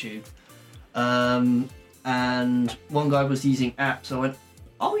of YouTube. And one guy was using apps, so I went,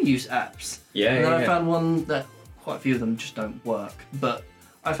 I'll use apps. Yeah. And then I found one that quite a few of them just don't work, but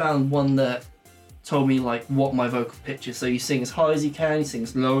I found one that told me like what my vocal pitch is. So you sing as high as you can, you sing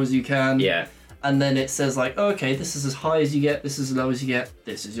as low as you can. Yeah. And then it says like, okay, this is as high as you get, this is as low as you get,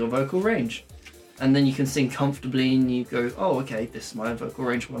 this is your vocal range. And then you can sing comfortably, and you go, oh, okay, this is my vocal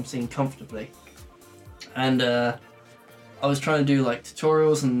range when I'm singing comfortably. And I was trying to do like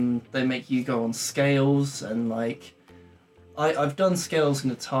tutorials, and they make you go on scales, and like I've done scales in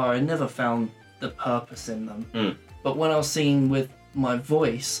guitar. I never found the purpose in them. But when I was singing with my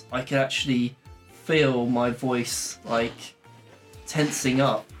voice, I could actually feel my voice like tensing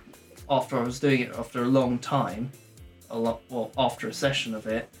up after I was doing it after a long time, after a session of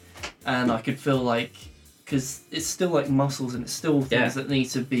it, and I could feel like, because it's still like muscles, and it's still things that need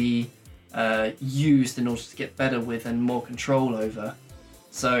to be used in order to get better with and more control over.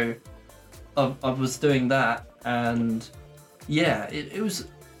 So I was doing that, and yeah, it was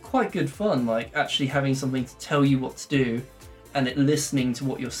quite good fun, like actually having something to tell you what to do, and it listening to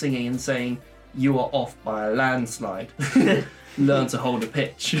what you're singing and saying, you are off by a landslide. Learn to hold a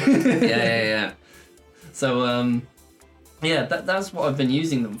pitch. Yeah. So that's what I've been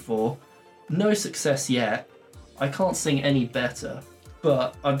using them for. No success yet. I can't sing any better,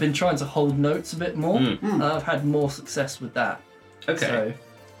 but I've been trying to hold notes a bit more, and I've had more success with that. Okay. So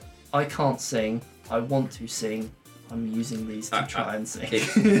I can't sing. I want to sing. I'm using these to try and sing.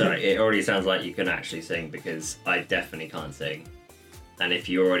 It already sounds like you can actually sing, because I definitely can't sing. And if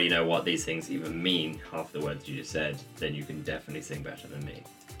you already know what these things even mean, half the words you just said, then you can definitely sing better than me.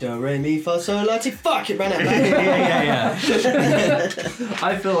 Do, re, mi, fa, sol, la, ti, fuck it, ran out. Yeah.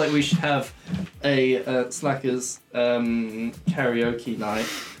 I feel like we should have a Slackers karaoke night,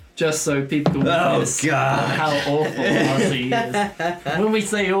 just so people can witness how awful Marcy is. When we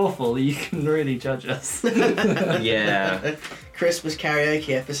say awful, you can really judge us. Yeah. Christmas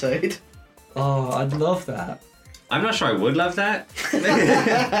karaoke episode. Oh, I'd love that. I'm not sure I would love that.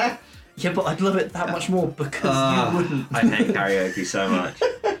 Yeah, but I'd love it that much more because you wouldn't. I hate karaoke so much.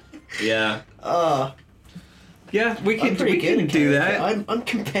 Yeah. Yeah, we I'm can pretty good at do karaoke. that. I'm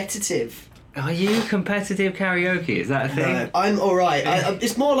competitive. Are you competitive karaoke? Is that a thing? No, I'm alright.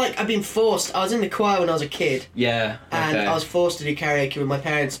 It's more like I've been forced. I was in the choir when I was a kid, Yeah. and okay. I was forced to do karaoke with my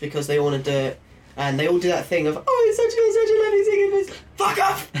parents because they want to do it. And they all do that thing of, oh, it's such a lovely singing voice. Fuck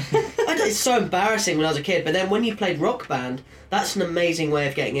off! It's so embarrassing when I was a kid. But then when you played Rock Band, that's an amazing way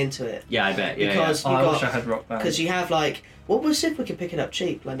of getting into it. Yeah, I bet. Yeah. Because I wish I had Rock Band. Because you have like, what was if we could pick it up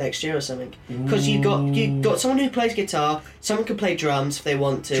cheap, like next year or something? Because you got someone who plays guitar, someone can play drums if they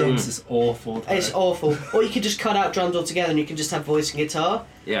want to. Drums is awful. Though. It's awful. Or you could just cut out drums altogether and you can just have voice and guitar.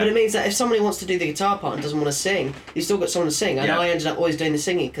 Yeah. But it means that if somebody wants to do the guitar part and doesn't want to sing, you've still got someone to sing. And Yeah. I ended up always doing the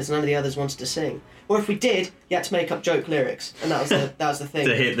singing because none of the others wanted to sing. Or if we did, you had to make up joke lyrics, and that was the thing.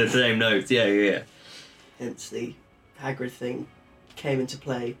 To hit the same notes. Yeah. Hence the Hagrid thing came into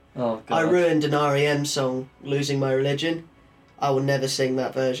play. Oh, God. I ruined an REM song, Losing My Religion. I will never sing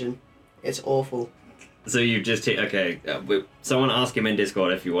that version. It's awful. So you just hit. Okay. Someone ask him in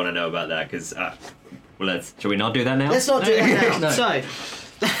Discord if you want to know about that, because. Shall we not do that now? Let's not do that now. No. So,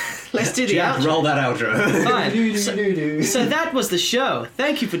 let's do the outro. Roll that outro. Fine. So that was the show.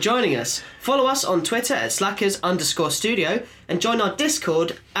 Thank you for joining us. Follow us on Twitter at slackers_studio and join our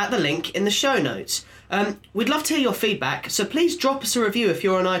Discord at the link in the show notes. We'd love to hear your feedback, so please drop us a review if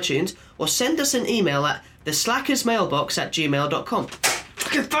you're on iTunes, or send us an email at theslackersmailbox@gmail.com.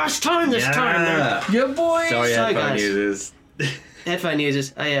 Fucking first time this time, man. Yeah, boy. Sorry, So, headphone guys. users. Headphone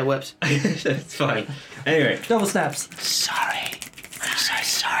users. Oh yeah, whoops. It's fine. Anyway. Double snaps. Sorry. I'm so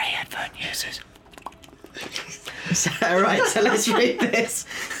sorry, headphone users. Alright, so let's read this.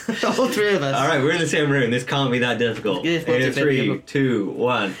 All three of us. All right, we're in the same room. This can't be that difficult. Yeah, it's not In too 3, difficult. 2,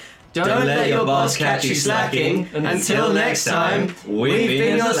 1. Don't let your boss catch you slacking. Until next time, we've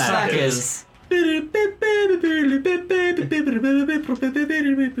been your slackers.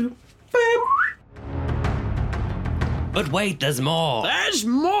 But wait, there's more! There's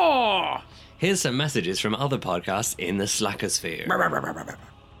more! Here's some messages from other podcasts in the Slackosphere.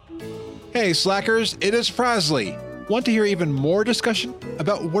 Hey Slackers, it is Frasley. Want to hear even more discussion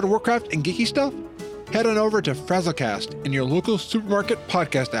about World of Warcraft and geeky stuff? Head on over to Frazzlecast in your local supermarket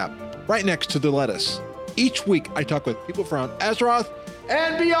podcast app, right next to the lettuce. Each week I talk with people from Azeroth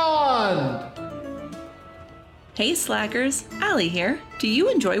and beyond! Hey Slackers, Allie here. Do you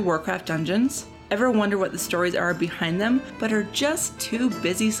enjoy Warcraft Dungeons? Ever wonder what the stories are behind them, but are just too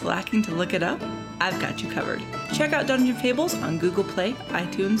busy slacking to look it up? I've got you covered. Check out Dungeon Fables on Google Play,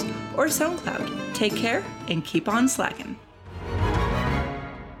 iTunes, or SoundCloud. Take care and keep on slacking.